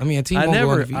undefeated. I mean, a team won't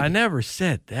go undefeated. I never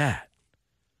said that.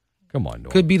 Come on,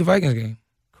 Norm. Could be the Vikings game.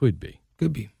 Could be.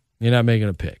 Could be. You're not making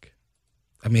a pick.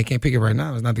 I mean, I can't pick it right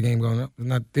now. It's not the game going up.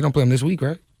 They don't play them this week,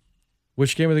 right?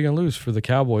 Which game are they going to lose for the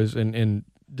Cowboys? And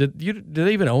did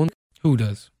they even own? Who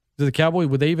does? Did the Cowboys,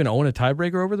 would they even own a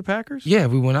tiebreaker over the Packers? Yeah,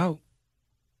 we went out.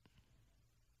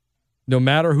 No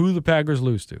matter who the Packers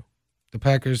lose to. The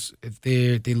Packers, if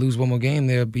they lose one more game,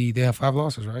 they have 5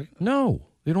 losses, right? No,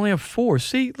 they'd only have 4.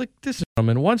 See, look, this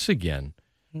gentleman, once again,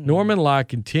 Norman Locke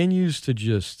continues to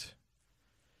just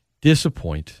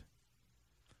disappoint.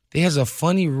 There's a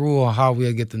funny rule on how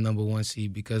we'll get the number 1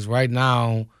 seed because right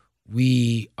now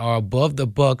we are above the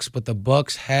Bucks, but the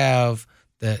Bucks have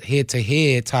the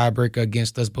head-to-head tiebreaker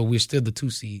against us, but we're still the 2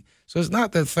 seed. So it's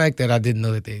not the fact that I didn't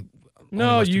know that they.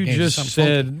 No, you just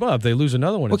said, well, if they lose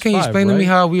another one, it's can you 5, explain right? to me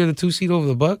how we are the 2 seed over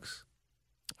the Bucks?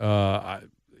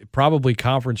 Probably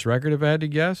conference record, if I had to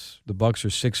guess. The Bucks are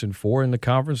 6-4 in the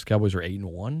conference. The Cowboys are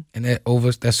 8-1. And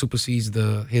that supersedes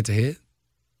the head-to-head?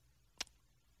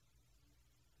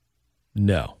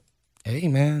 No. Hey,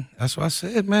 man, that's what I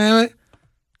said, man.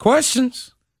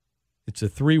 Questions? It's a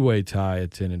 3-way tie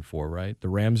at 10-4, right? The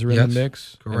Rams are in Yes, the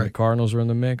mix. correct. And the Cardinals are in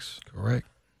the mix. Correct.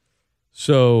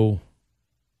 So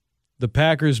the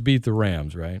Packers beat the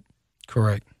Rams, right?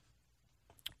 Correct.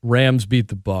 Rams beat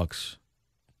the Bucks.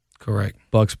 Correct.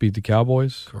 Bucks beat the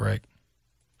Cowboys. Correct.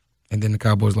 And then the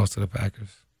Cowboys lost to the Packers.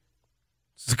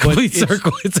 It's a complete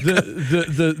circle.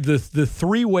 The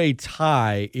 3-way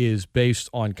tie is based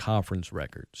on conference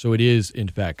record. So it is, in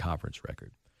fact, conference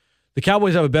record. The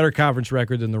Cowboys have a better conference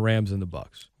record than the Rams and the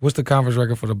Bucks. What's the conference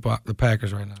record for the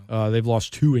Packers right now? They've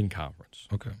lost 2 in conference.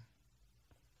 Okay.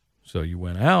 So you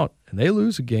went out and they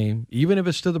lose a game, even if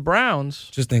it's to the Browns.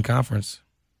 Just in conference.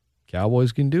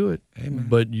 Cowboys can do it. Amen.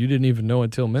 But you didn't even know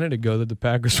until a minute ago that the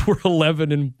Packers were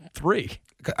 11-3.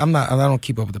 I don't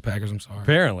keep up with the Packers. I'm sorry.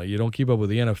 Apparently, you don't keep up with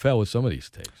the NFL with some of these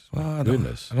takes. Well, I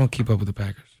Goodness. don't keep up with the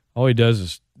Packers. All he does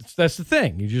is that's the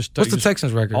thing. What's the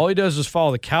Texans record? All he does is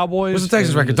follow the Cowboys. What's the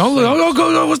Texans record? Don't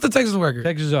go. What's the Texans record?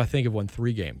 Texans, I think, have won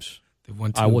 3 games. They've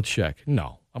won 2. I will check.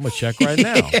 No, I'm gonna check right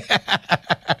now.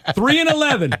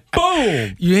 3-11.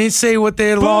 Boom. You didn't say what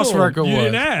their loss record was. You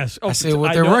didn't ask. I said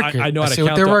what their record. I know how to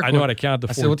count. I know how to count the 14.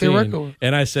 I said what their record was.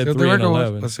 And I said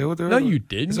 3-11. I said what their No, record was. you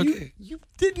didn't. It's okay. You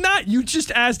did not. You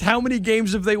just asked how many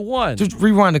games have they won. Just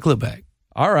rewind the clip back.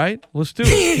 All right, let's do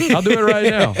it. I'll do it right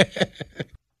now.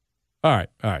 All right.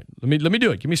 Let me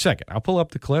do it. Give me a second. I'll pull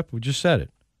up the clip. We just said it.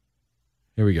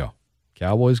 Here we go.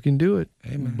 Cowboys can do it.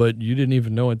 Amen. But you didn't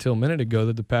even know until a minute ago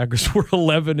that the Packers were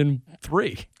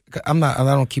 11-3. I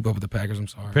don't keep up with the Packers. I'm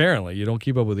sorry. Apparently, you don't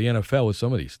keep up with the NFL with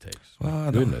some of these takes.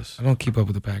 Well, Goodness. I don't keep up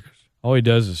with the Packers. All he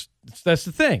does is that's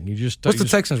the thing. What's the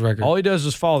Texans record? All he does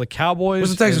is follow the Cowboys.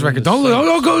 What's the Texans record? Don't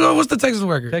go. What's the Texans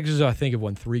record? Texans, I think, have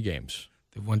won 3 games.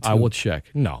 They've won 2. I will check.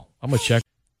 No, I'm gonna check.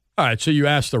 All right. So you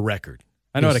asked the record.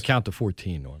 I know how to count to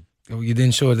 14, Norm. Oh, you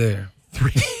didn't show it there.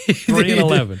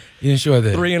 3-11. You didn't show it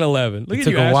there. 3-11. Look at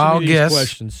took you a asking wild me these guess.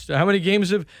 questions. How many games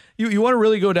have you want to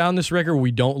really go down this record where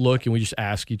we don't look and we just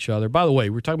ask each other? By the way,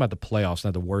 we're talking about the playoffs,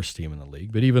 not the worst team in the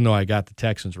league. But even though I got the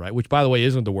Texans right, which by the way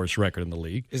isn't the worst record in the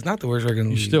league, It's not the worst record in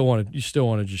the league. you still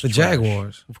want to just The trash.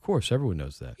 Jaguars. Of course, everyone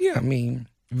knows that. Yeah, I mean,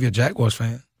 if you're a Jaguars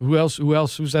fan. Who else?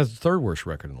 Who's that the 3rd worst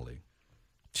record in the league?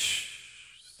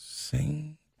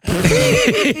 Sing.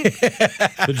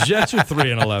 The Jets are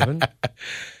 3-11.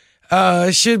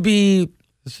 It should be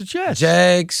It's the Jets.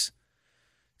 Jags,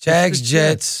 the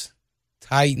Jets,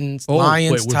 Titans, Oh,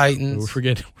 Lions, wait, Titans, We're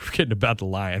forgetting about the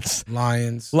Lions.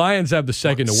 Lions. Lions have the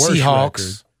second to worst Seahawks.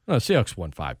 record. No, Seahawks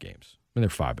won 5 games. I mean, they're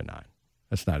 5-9.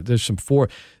 That's not. There's some 4.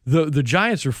 The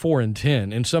Giants are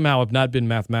 4-10, and somehow have not been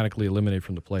mathematically eliminated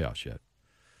from the playoffs yet.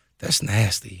 That's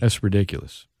nasty. That's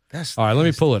ridiculous. That's All right, let me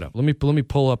nasty. pull it up. Let me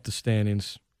pull up the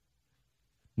standings.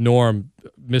 Norm,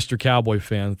 Mr. Cowboy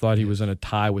fan, thought he was in a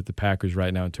tie with the Packers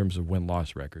right now in terms of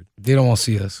win-loss record. They don't want to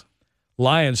see us.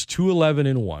 Lions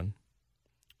 2-11-1,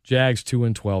 Jags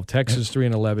 2-12, Texans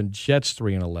 3-11, Jets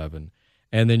 3-11,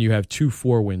 and then you have 2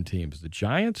 4-win teams: the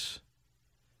Giants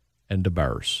and the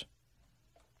Bears.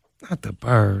 Not the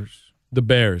Birds. The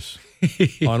Bears.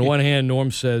 On one hand, Norm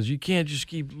says you can't just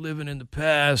keep living in the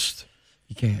past.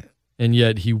 You can't. And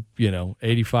yet he,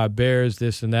 85 Bears,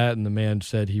 this and that, and the man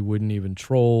said he wouldn't even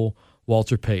troll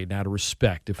Walter Payton out of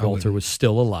respect if Walter was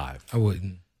still alive. I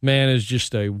wouldn't. Man is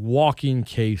just a walking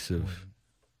case of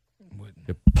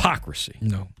hypocrisy.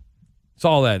 No. That's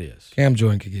all that is. Cam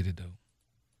Jordan could get it, though.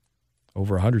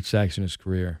 Over 100 sacks in his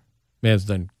career. Man's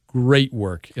done great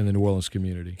work in the New Orleans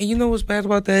community. And you know what's bad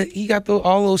about that? He got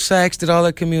all those sacks, did all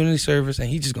that community service, and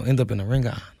he's just going to end up in the ring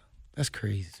of honor. That's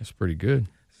crazy. That's pretty good.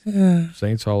 Yeah.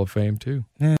 Saints Hall of Fame, too.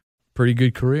 Yeah. Pretty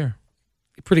good career.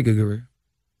 Pretty good career.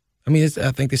 I mean,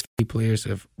 I think there's 50 players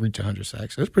have reached 100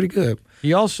 sacks. So it's pretty good.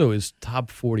 He also is top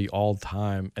 40 all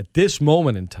time at this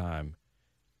moment in time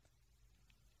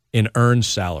in earned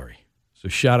salary. So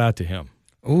shout out to him.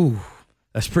 Ooh.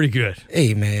 That's pretty good.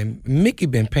 Hey, man, Mickey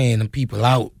been paying them people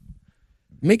out.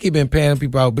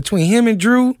 Between him and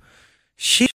Drew,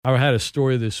 I had a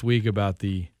story this week about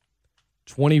the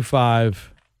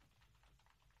 25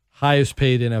 highest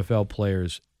paid NFL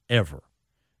players ever.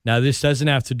 Now, this doesn't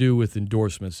have to do with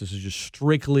endorsements. This is just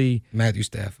strictly Matthew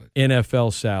Stafford.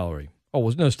 NFL salary. Oh,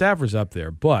 well, no, Stafford's up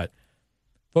there, but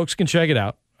folks can check it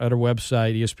out. at our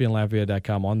website,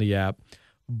 ESPNLafayette.com, on the app.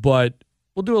 But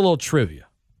we'll do a little trivia.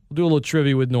 We'll do a little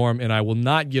trivia with Norm, and I will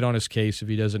not get on his case if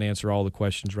he doesn't answer all the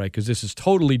questions right, because this is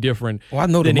totally different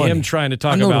than him trying to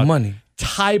talk about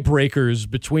tiebreakers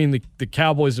between the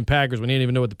Cowboys and Packers when he didn't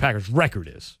even know what the Packers'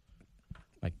 record is.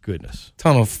 My goodness.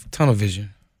 Tunnel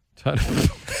vision.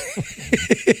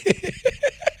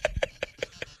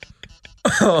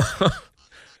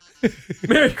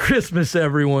 Merry Christmas,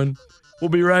 everyone. We'll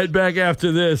be right back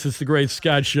after this. It's the Great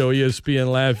Scott Show,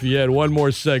 ESPN Lafayette. One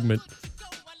more segment.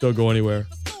 Don't go anywhere.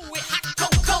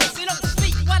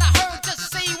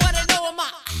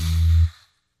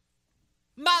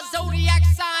 My zodiac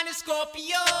sign is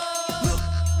Scorpio.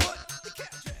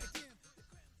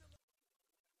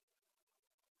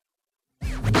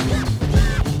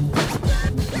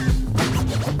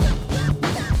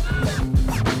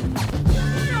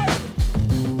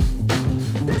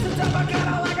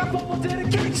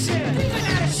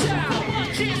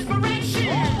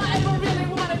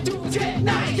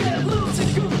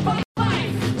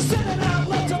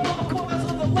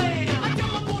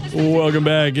 Welcome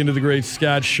back into the Great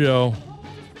Scott Show.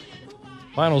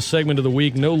 Final segment of the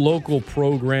week. No local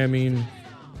programming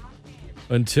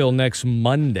until next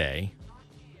Monday.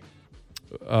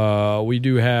 We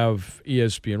do have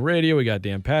ESPN Radio. We got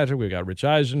Dan Patrick. We got Rich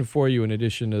Eisen for you. In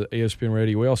addition to ESPN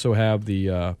Radio, we also have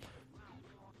the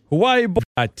Hawaii Bowl,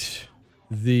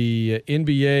 the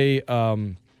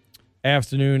NBA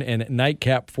afternoon and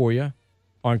nightcap for you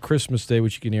on Christmas Day,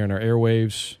 which you can hear on our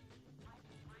airwaves.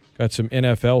 Got some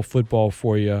NFL football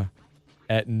for you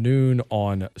at noon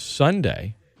on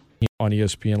Sunday on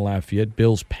ESPN Lafayette.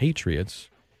 Bills, Patriots.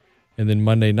 And then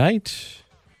Monday night,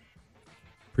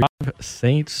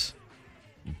 Saints,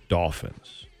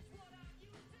 Dolphins.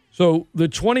 So the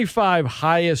 25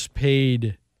 highest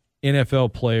paid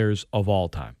NFL players of all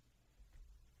time.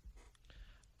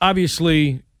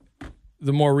 Obviously,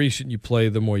 the more recent you play,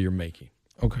 the more you're making.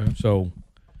 Okay. So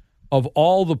of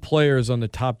all the players on the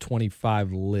top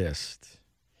 25 list,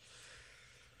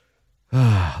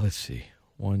 let's see.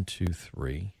 1, 2,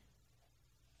 3.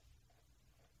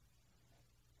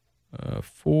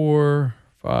 4,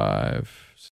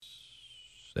 5,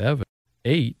 7,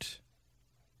 8,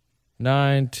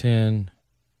 9, 10,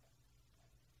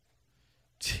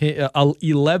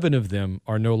 11 of them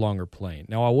are no longer playing.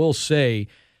 Now, I will say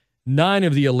 9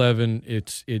 of the 11,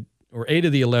 or 8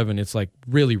 of the 11, it's like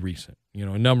really recent. You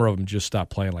know, a number of them just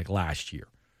stopped playing like last year.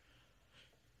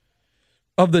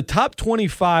 Of the top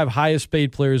 25 highest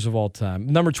paid players of all time,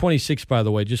 number 26, by the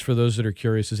way, just for those that are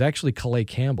curious, is actually Calais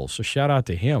Campbell. So shout out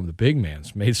to him. The big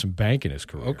man's made some bank in his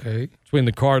career. Okay. Between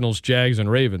the Cardinals, Jags,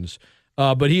 and Ravens.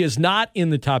 But he is not in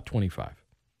the top 25.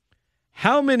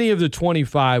 How many of the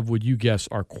 25 would you guess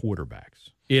are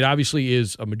quarterbacks? It obviously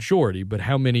is a majority, but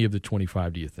how many of the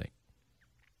 25 do you think?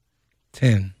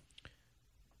 10.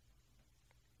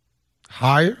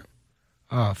 Higher?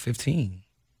 15.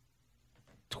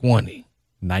 20.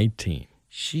 19.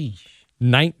 Sheesh.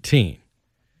 19.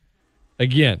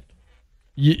 Again,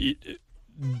 you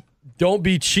don't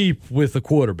be cheap with a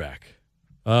quarterback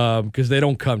because they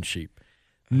don't come cheap.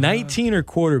 19 are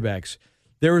quarterbacks.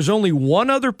 There is only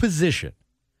one other position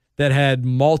that had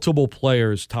multiple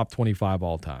players top 25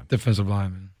 all time. Defensive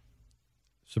lineman.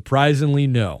 Surprisingly,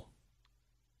 no.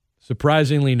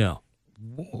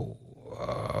 Whoa.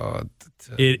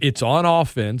 It's on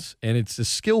offense, and it's a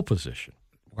skill position.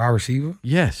 Wide receiver?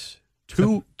 Yes.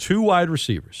 Two wide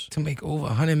receivers. To make over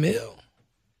 $100 million.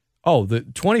 Oh, the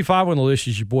 25 on the list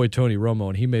is your boy Tony Romo,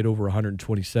 and he made over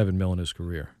 $127 million in his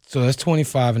career. So that's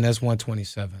 25, and that's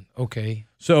 127. Okay.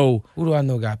 So who do I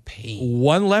know got paid?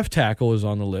 One left tackle is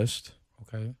on the list.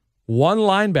 Okay. One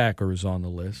linebacker is on the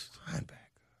list.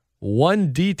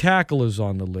 One D tackle is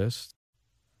on the list.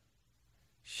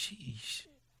 Sheesh.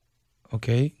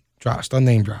 Okay. Start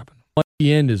name dropping. One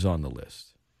end is on the list.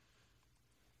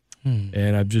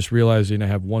 And I'm just realizing I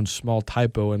have one small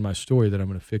typo in my story that I'm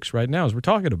going to fix right now as we're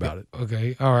talking about it.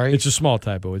 Okay, all right. It's a small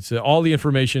typo. It's all the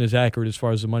information is accurate as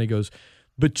far as the money goes.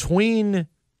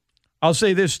 I'll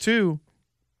say this too,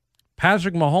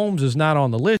 Patrick Mahomes is not on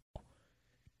the list.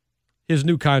 His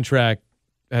new contract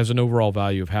has an overall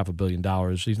value of $500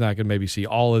 million. He's not going to maybe see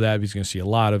all of that. He's going to see a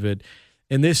lot of it.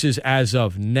 And this is as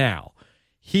of now.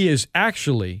 He is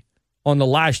actually on the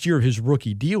last year of his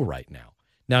rookie deal right now.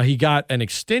 Now, he got an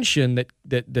extension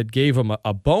that gave him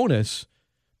a bonus,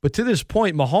 but to this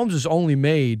point, Mahomes has only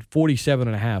made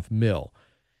 $47.5 million.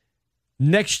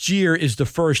 Next year is the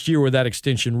first year where that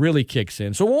extension really kicks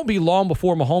in. So it won't be long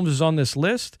before Mahomes is on this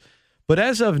list. But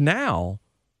as of now,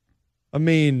 I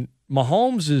mean,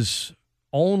 Mahomes is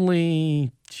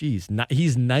Only, he's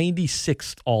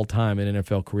 96th all-time in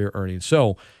NFL career earnings.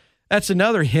 So that's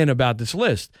another hint about this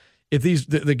list. If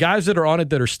the guys that are on it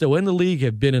that are still in the league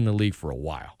have been in the league for a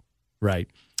while, right?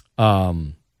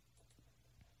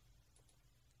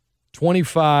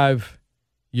 25,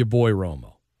 your boy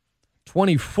Romo.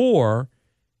 24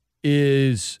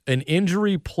 is an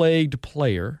injury-plagued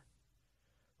player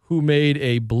who made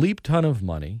a bleep ton of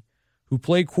money, who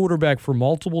played quarterback for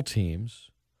multiple teams,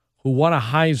 who won a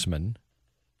Heisman,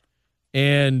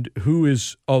 and who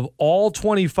is, of all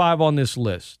 25 on this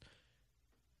list,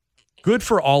 good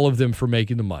for all of them for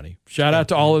making the money. Shout out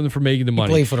to all of them for making the money.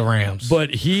 He played for the Rams.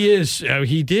 But he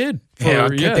did. I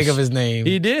can't think of his name.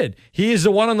 He did. He is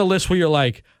the one on the list where you're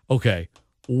like, okay,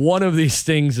 one of these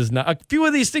things is not, a few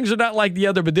of these things are not like the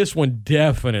other, but this one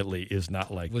definitely is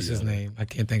not like What's the other. his name? I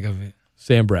can't think of it.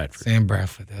 Sam Bradford. Sam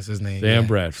Bradford, that's his name. Sam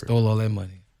Bradford. Stole all that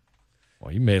money. Well,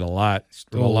 he made a lot.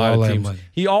 Stole a lot all of that teams. money.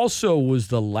 He also was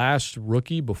the last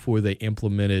rookie before they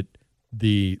implemented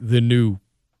the new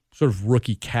sort of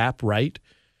rookie cap, right?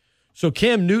 So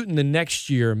Cam Newton the next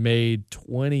year made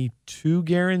 22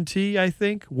 guarantee, I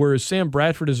think, whereas Sam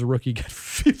Bradford as a rookie got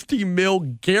 50 mil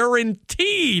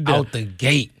guaranteed. Out the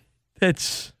gate.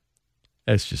 That's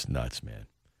just nuts, man.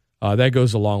 That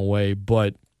goes a long way,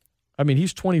 but, I mean,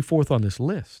 he's 24th on this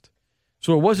list.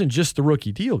 So it wasn't just the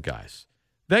rookie deal, guys.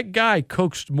 That guy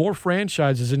coaxed more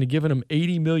franchises into giving him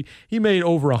 $80 million. He made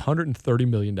over $130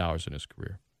 million in his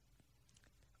career.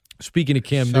 Speaking of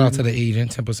Cam Newton. Shout out to the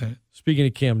agent, 10%. Speaking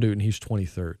of Cam Newton, he's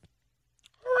 23rd.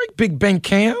 All right, Big Ben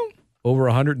Cam. Over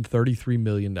 $133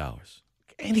 million.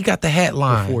 And he got the hat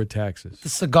line. Before taxes. The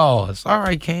cigars. All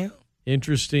right, Cam.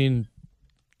 Interesting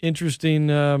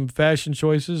fashion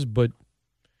choices, but,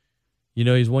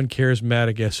 he's one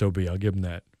charismatic SOB. I'll give him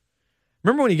that.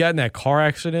 Remember when he got in that car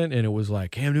accident and it was like,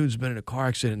 Cam Newton's been in a car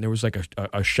accident and there was like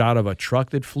a shot of a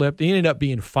truck that flipped? He ended up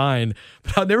being fine,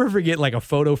 but I'll never forget like a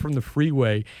photo from the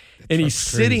freeway and he's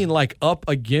sitting like up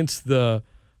against the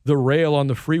rail on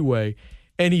the freeway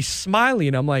and he's smiling.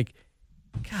 And I'm like,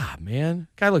 God, man,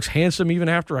 guy looks handsome even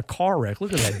after a car wreck.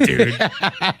 Look at that dude.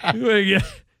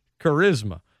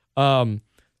 Charisma.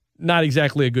 Not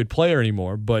exactly a good player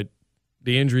anymore, but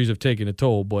the injuries have taken a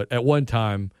toll. But at one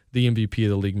time, the MVP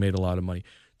of the league made a lot of money.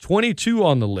 22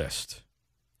 on the list.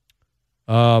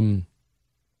 He made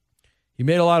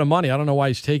a lot of money. I don't know why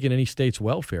he's taking any state's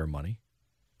welfare money.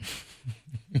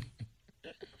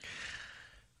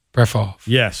 Brett Favre.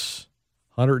 Yes.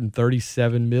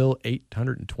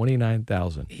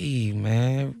 $137,829,000. Hey,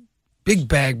 man. Big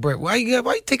bag, Brett. Why you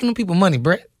taking them people money,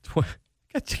 Brett?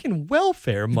 Got taking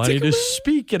welfare money to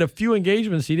speak at a few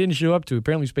engagements he didn't show up to.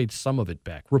 Apparently he's paid some of it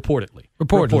back, reportedly.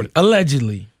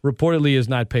 Allegedly. Reportedly has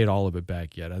not paid all of it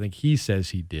back yet. I think he says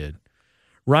he did.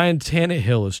 Ryan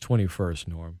Tannehill is 21st,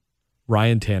 Norm.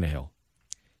 Ryan Tannehill.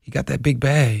 He got that big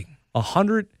bag.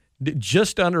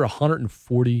 Just under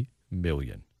 $140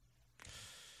 million.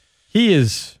 He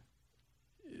is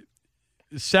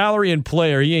salary and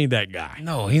player. He ain't that guy.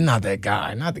 No, he's not that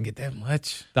guy. Not to get that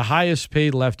much. The highest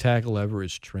paid left tackle ever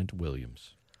is Trent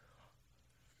Williams.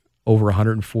 Over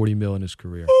 $140 million in his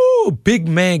career. Ooh, big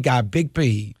man got big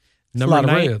paid.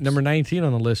 Number 19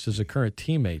 on the list is a current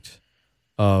teammate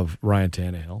of Ryan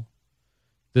Tannehill.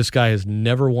 This guy has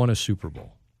never won a Super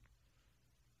Bowl,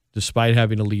 despite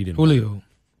having a lead in Julio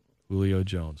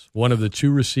Jones, one of the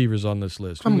two receivers on this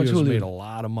list. Julio's made a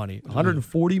lot of money.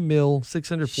 $140 million,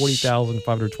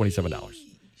 $640,527.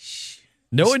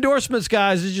 No endorsements,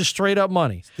 guys. It's just straight up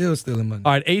money. Still stealing money.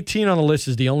 All right, 18 on the list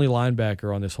is the only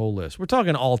linebacker on this whole list. We're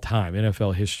talking all-time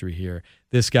NFL history here.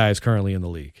 This guy is currently in the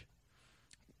league.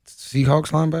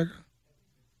 Seahawks linebacker?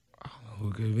 I don't know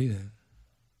who could be then.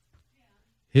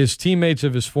 His teammates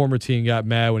of his former team got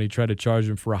mad when he tried to charge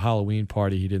him for a Halloween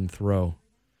party he didn't throw.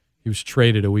 He was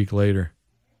traded a week later.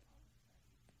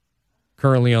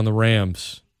 Currently on the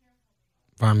Rams.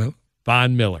 Von Miller?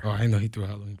 Von Miller. Oh, I didn't know he threw a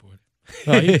Halloween party.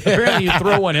 Apparently you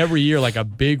throw one every year, like a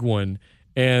big one.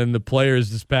 And the players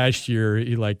this past year,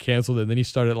 he like canceled it. And then he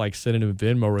started like sending him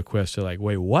Venmo requests. They're like,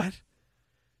 wait, what?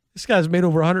 This guy's made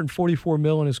over $144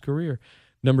 million in his career.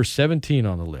 Number 17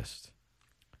 on the list.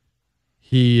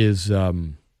 He is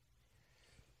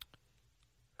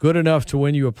good enough to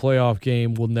win you a playoff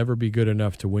game, will never be good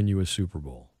enough to win you a Super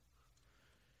Bowl.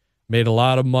 Made a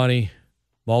lot of money,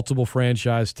 multiple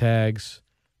franchise tags,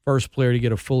 first player to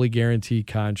get a fully guaranteed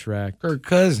contract. Kirk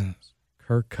Cousins.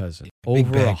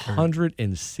 Over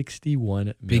 $161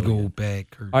 million. Big old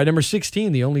bag, Kirk. All right, number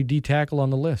 16, the only D tackle on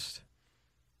the list.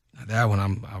 Now that one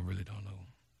I really don't know.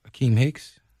 Akeem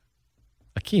Hicks?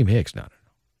 Akeem Hicks, no.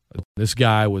 This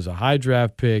guy was a high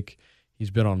draft pick. He's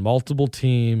been on multiple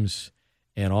teams,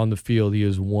 And on the field, he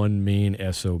is one mean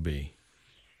SOB.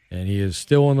 And he is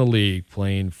still in the league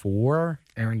playing for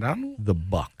Aaron Donald? the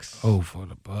Bucks. Oh, for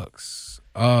the Bucks.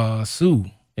 Sue.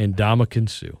 And Ndamukong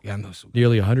Suh. Yeah, I know Sue.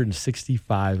 Nearly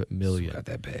 $165 million. Sue got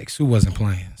that bag. Sue wasn't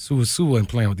playing. Sue wasn't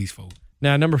playing with these folks.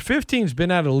 Now, number 15's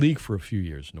been out of the league for a few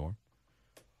years, Norm.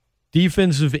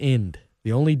 Defensive end,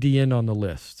 the only D end on the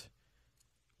list,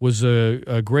 was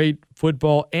a great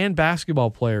football and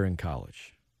basketball player in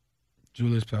college.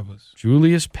 Julius Peppers.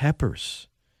 Julius Peppers,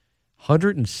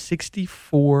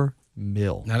 $164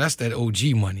 million. Now, that's that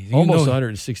OG money. Almost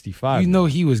 $165 You know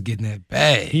he was getting that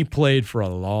bag. He played for a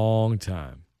long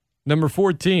time. Number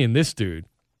 14, this dude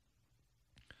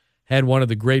had one of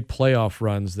the great playoff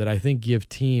runs that I think give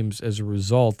teams as a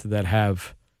result that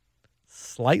have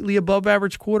slightly above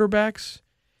average quarterbacks,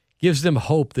 gives them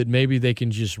hope that maybe they can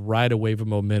just ride a wave of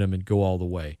momentum and go all the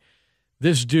way.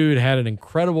 This dude had an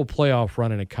incredible playoff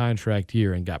run in a contract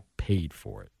year and got paid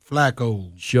for it.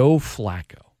 Flacco. Joe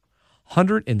Flacco,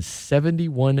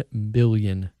 $171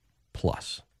 million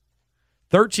plus.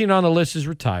 13 on the list is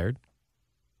retired.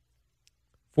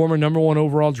 Former number 1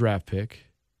 overall draft pick.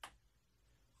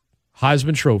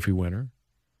 Heisman Trophy winner.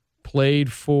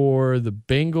 Played for the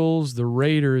Bengals, the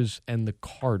Raiders, and the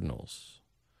Cardinals.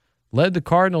 Led the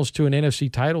Cardinals to an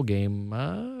NFC title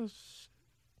game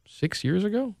 6 years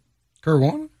ago. Kurt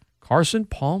Warner? Carson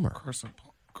Palmer. Carson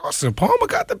Palmer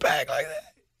got the bag like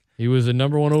that. He was a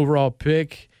number 1 overall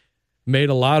pick, made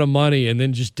a lot of money, and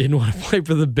then just didn't want to play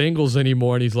for the Bengals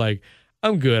anymore. And he's like,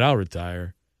 I'm good. I'll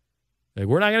retire. Like,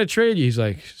 we're not going to trade you. He's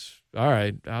like, all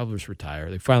right, I'll just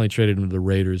retire. They finally traded him to the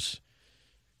Raiders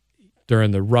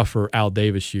during the rougher Al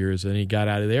Davis years. And he got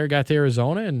out of there, got to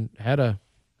Arizona, and had a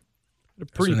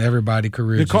pretty – everybody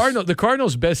career. The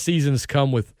Cardinals' best seasons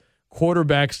come with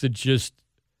quarterbacks that just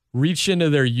reach into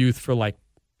their youth for like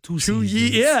two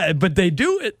years. Yeah, but they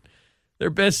do it. Their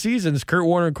best seasons, Kurt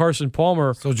Warner and Carson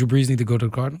Palmer. So Drew Brees need to go to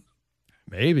the Cardinals?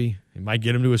 Maybe. He might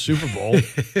get him to a Super Bowl.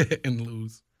 And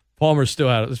lose. Palmer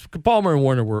and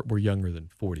Warner were younger than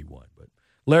 41. But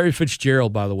Larry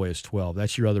Fitzgerald, by the way, is 12.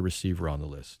 That's your other receiver on the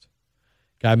list.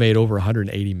 Guy made over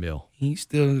 $180 million. He's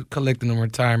still collecting them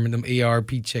retirement, them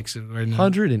ARP checks right now.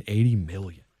 $180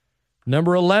 million.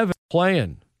 Number 11,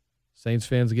 playing. Saints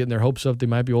fans are getting their hopes up they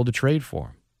might be able to trade for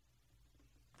him.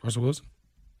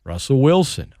 Russell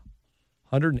Wilson.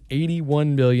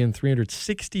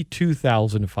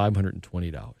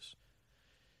 $181,362,520.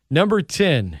 Number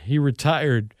 10, he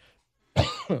retired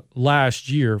last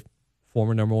year,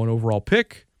 former number 1 overall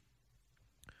pick,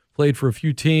 played for a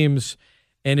few teams,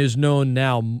 and is known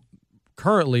now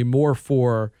currently more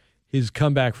for his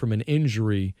comeback from an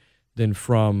injury than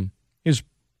from his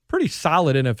pretty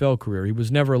solid NFL career. He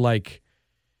was never like,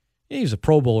 he's a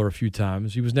Pro Bowler a few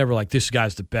times. He was never like, this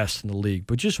guy's the best in the league,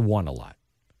 but just won a lot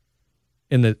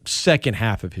in the second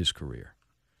half of his career.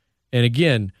 And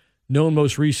again, known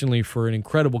most recently for an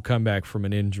incredible comeback from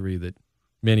an injury that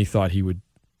many thought he would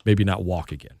maybe not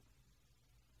walk again.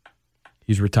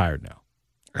 He's retired now.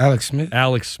 Alex Smith?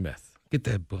 Get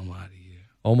that bum out of here.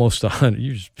 Almost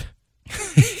 100.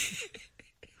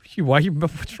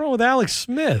 What's wrong with Alex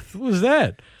Smith? What was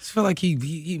that? I just feel like he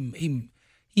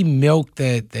milked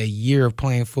that year of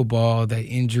playing football, that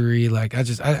injury. Like I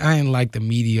didn't like the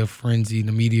media frenzy,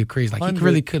 the media craze. Like he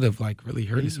really could have really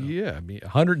hurt himself. Yeah, I mean,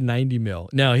 $190 million.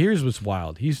 Now here's what's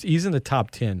wild. He's in the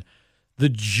top 10. The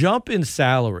jump in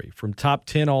salary from top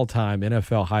 10 all time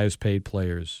NFL highest paid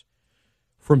players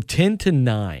from 10 to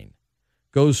 9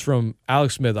 goes from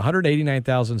Alex Smith,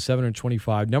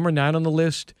 $189,725. Number 9 on the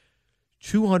list,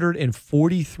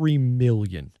 $243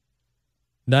 million.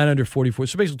 944.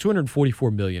 So basically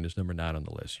 $244 million is number 9 on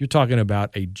the list. You're talking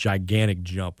about a gigantic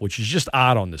jump, which is just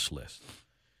odd on this list.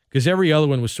 Because every other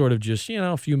one was sort of just,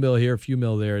 a few mil here, a few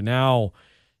mil there. Now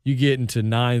you get into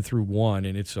 9 through 1,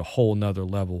 and it's a whole nother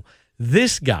level.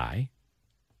 This guy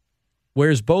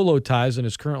wears bolo ties and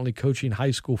is currently coaching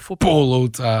high school football. Bolo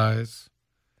ties.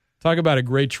 Talk about a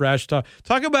great trash talk.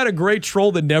 Talk about a great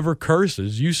troll that never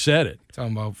curses. You said it.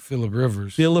 Talking about Phillip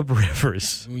Rivers.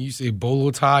 When you say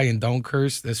bolo tie and don't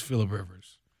curse, that's Phillip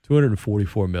Rivers.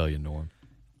 $244 million, Norm.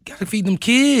 Got to feed them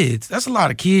kids. That's a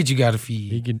lot of kids you got to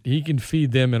feed. He can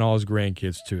feed them and all his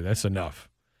grandkids, too. That's enough.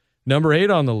 Number 8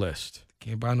 on the list.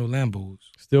 Can't buy no Lambos.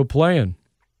 Still playing.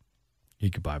 He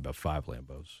could buy about 5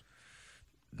 Lambos.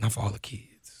 Not for all the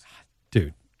kids.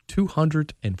 Dude,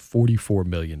 $244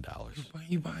 million.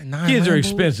 You buying 9 Kids Lambos? are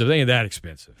expensive. They ain't that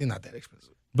expensive. They're not that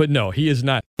expensive. But no, he is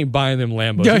not buying them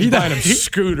Lambos. He's buying them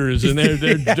scooters, and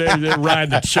they're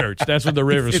riding to church. That's what the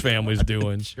Rivers family's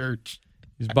doing. Church.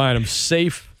 He's buying them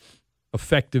safe,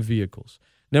 effective vehicles.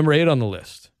 Number 8 on the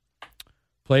list.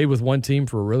 Played with one team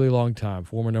for a really long time.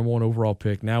 Former number 1 overall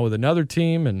pick. Now with another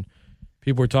team, and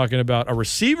people are talking about a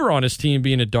receiver on his team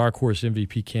being a dark horse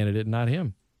MVP candidate, not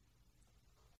him.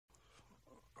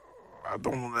 I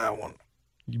don't know that one.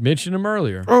 You mentioned him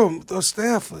earlier. Oh,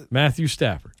 Stafford. Matthew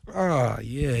Stafford. Oh,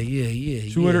 yeah.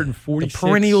 $246 The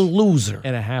perennial loser.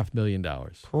 and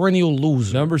 $500,000. Perennial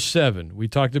loser. Number 7. We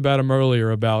talked about him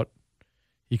earlier about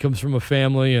he comes from a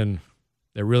family and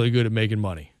they're really good at making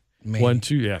money.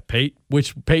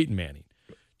 Peyton Manning.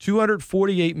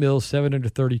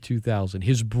 $248,732,000.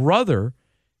 His brother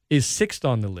is 6th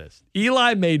on the list.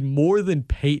 Eli made more than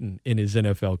Peyton in his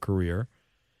NFL career.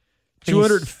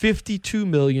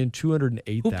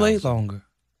 $252,208,000. Who played longer?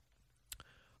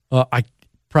 I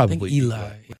probably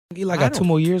Eli. Eli got 2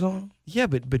 more years on him? Yeah,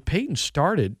 but Peyton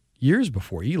started years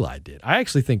before Eli did. I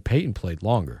actually think Peyton played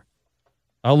longer.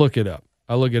 I'll look it up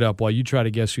while you try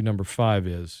to guess who number 5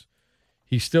 is.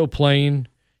 He's still playing.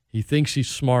 He thinks he's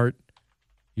smart.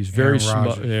 He's very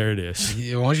smart. There it is.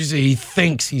 Yeah, once you say he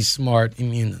thinks he's smart,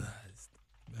 immunized.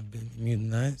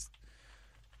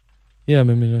 Yeah,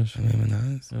 immunized.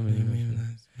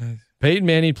 Peyton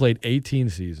Manning played 18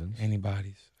 seasons.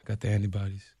 Antibodies. I got the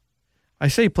antibodies. I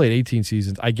say he played 18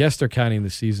 seasons. I guess they're counting the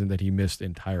season that he missed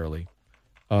entirely.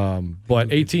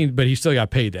 But he still got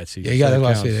paid that season. Yeah, that's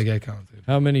what I say. They got counted.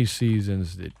 How many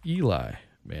seasons did Eli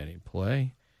Manning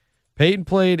play? Peyton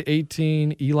played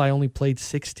 18. Eli only played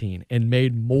 16 and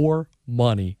made more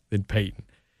money than Peyton.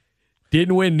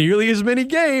 Didn't win nearly as many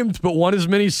games, but won as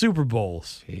many Super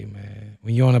Bowls. Hey, man.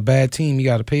 When you're on a bad team, you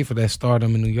got to pay for that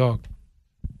stardom in New York.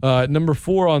 Number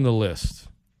 4 on the list.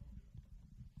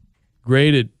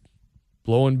 Great at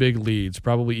blowing big leads.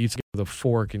 Probably eats with a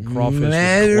fork and crawfish with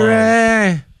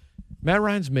gloves. Matt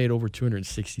Ryan's made over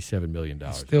 $267 million.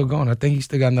 Still going. I think he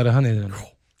still got another 100 in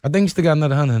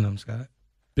him. Scott.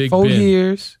 Big 4 Ben.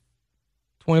 years,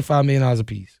 $25 million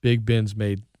apiece. Big Ben's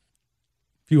made a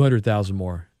few $100,000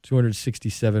 more.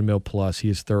 $267 million plus. He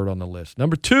is 3rd on the list.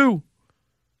 Number 2,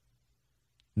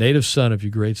 native son of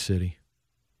your great city.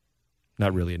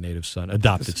 Not really a native son.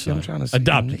 Adopted son. I'm trying to say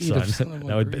adopted son.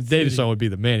 No, native son would be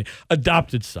the man.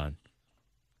 Adopted son.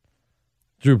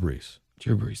 Drew Brees.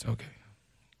 Okay.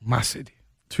 My city.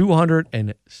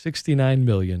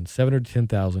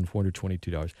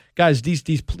 $269,710,422. Guys, these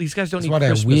guys don't need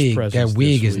Christmas presents. That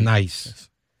wig is nice.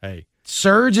 Hey.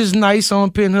 Surge is nice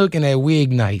on Pinhook, and that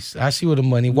wig nice. I see where the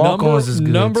money. Walk-ons is good,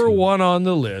 Number too. 1 on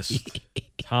the list,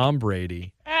 Tom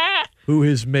Brady, who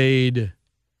has made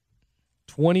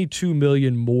 $22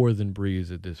 million more than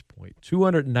Breeze at this point.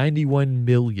 $291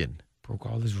 million. Broke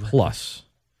all his records. Plus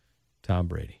Tom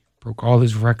Brady. Broke all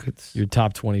his records. Your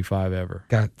top 25 ever.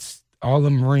 Got all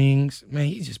them rings. Man,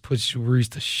 he just puts Breeze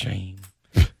to shame.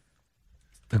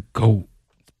 The GOAT.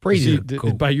 Brady the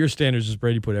GOAT. By your standards, does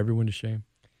Brady put everyone to shame?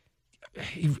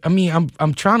 I mean,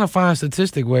 I'm trying to find a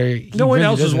statistic where no one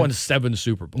else has won 7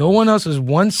 Super Bowls. No one else has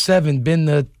won 7, been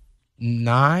to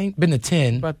 9, been to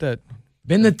 10. About that.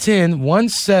 Been to 10, won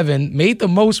 7, made the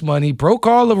most money, broke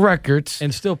all the records.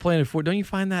 And still playing it for. Don't you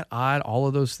find that odd, all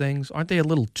of those things? Aren't they a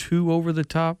little too over the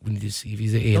top? We need to see if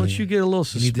he's an alien. Don't you get a little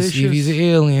suspicious? We need to see if he's an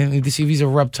alien. We need to see if he's a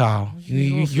reptile.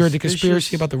 You heard the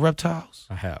conspiracy about the reptiles?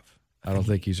 I have. I don't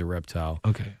think he's a reptile.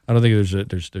 Okay. I don't think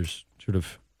there's sort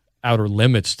of outer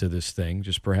limits to this thing,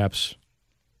 just perhaps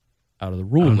out of the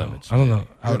rule limits. I don't know.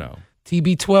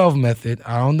 TB12 method.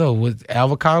 I don't know. With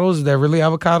avocados, is that really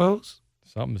avocados?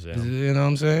 Something's in them. You know what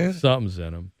I'm saying? Something's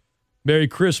in them. Merry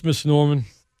Christmas, Norman.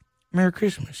 Merry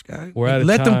Christmas, guys. We're out of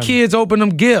Let time. them kids open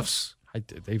them gifts.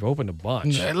 They've opened a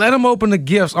bunch. Let them open the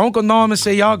gifts. Uncle Norman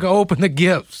say y'all can open the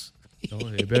gifts.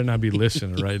 They better not be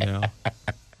listening right now.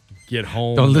 Get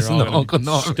home. Don't listen to Uncle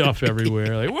Norman. Stuff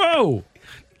everywhere. Like, whoa.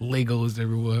 Legos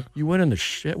everywhere. You went in the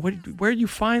shit. Where did you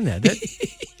find that?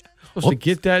 Supposed to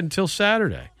get that until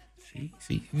Saturday.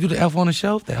 See, you do the elf on the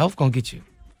shelf, the elf gonna get you.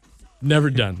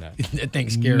 Never done that. That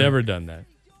thing's scary. Never done that.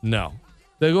 No.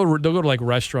 They'll go to like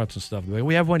restaurants and stuff. They're like,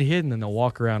 we have one hidden, and they'll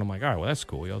walk around. I'm like, all right, well, that's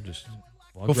cool. Y'all just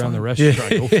walk around the restaurant,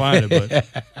 go find it. But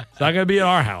it's not going to be at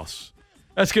our house.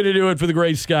 That's going to do it for the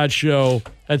Great Scott Show.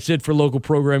 That's it for local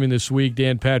programming this week.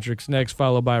 Dan Patrick's next,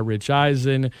 followed by Rich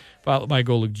Eisen, followed by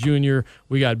Golick Jr.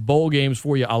 We got bowl games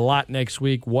for you a lot next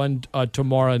week. One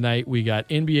tomorrow night. We got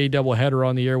NBA doubleheader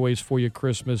on the airways for you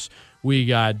Christmas. We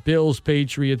got Bills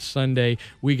Patriots Sunday.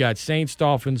 We got Saints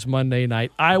Dolphins Monday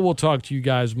night. I will talk to you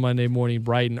guys Monday morning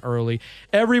bright and early.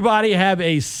 Everybody have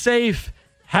a safe,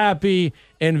 happy,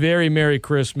 and very Merry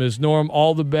Christmas. Norm,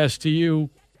 all the best to you.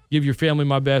 Give your family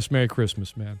my best. Merry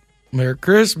Christmas, man. Merry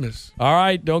Christmas. All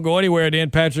right, don't go anywhere.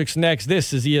 Dan Patrick's next.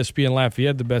 This is ESPN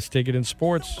Lafayette, the best ticket in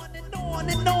sports.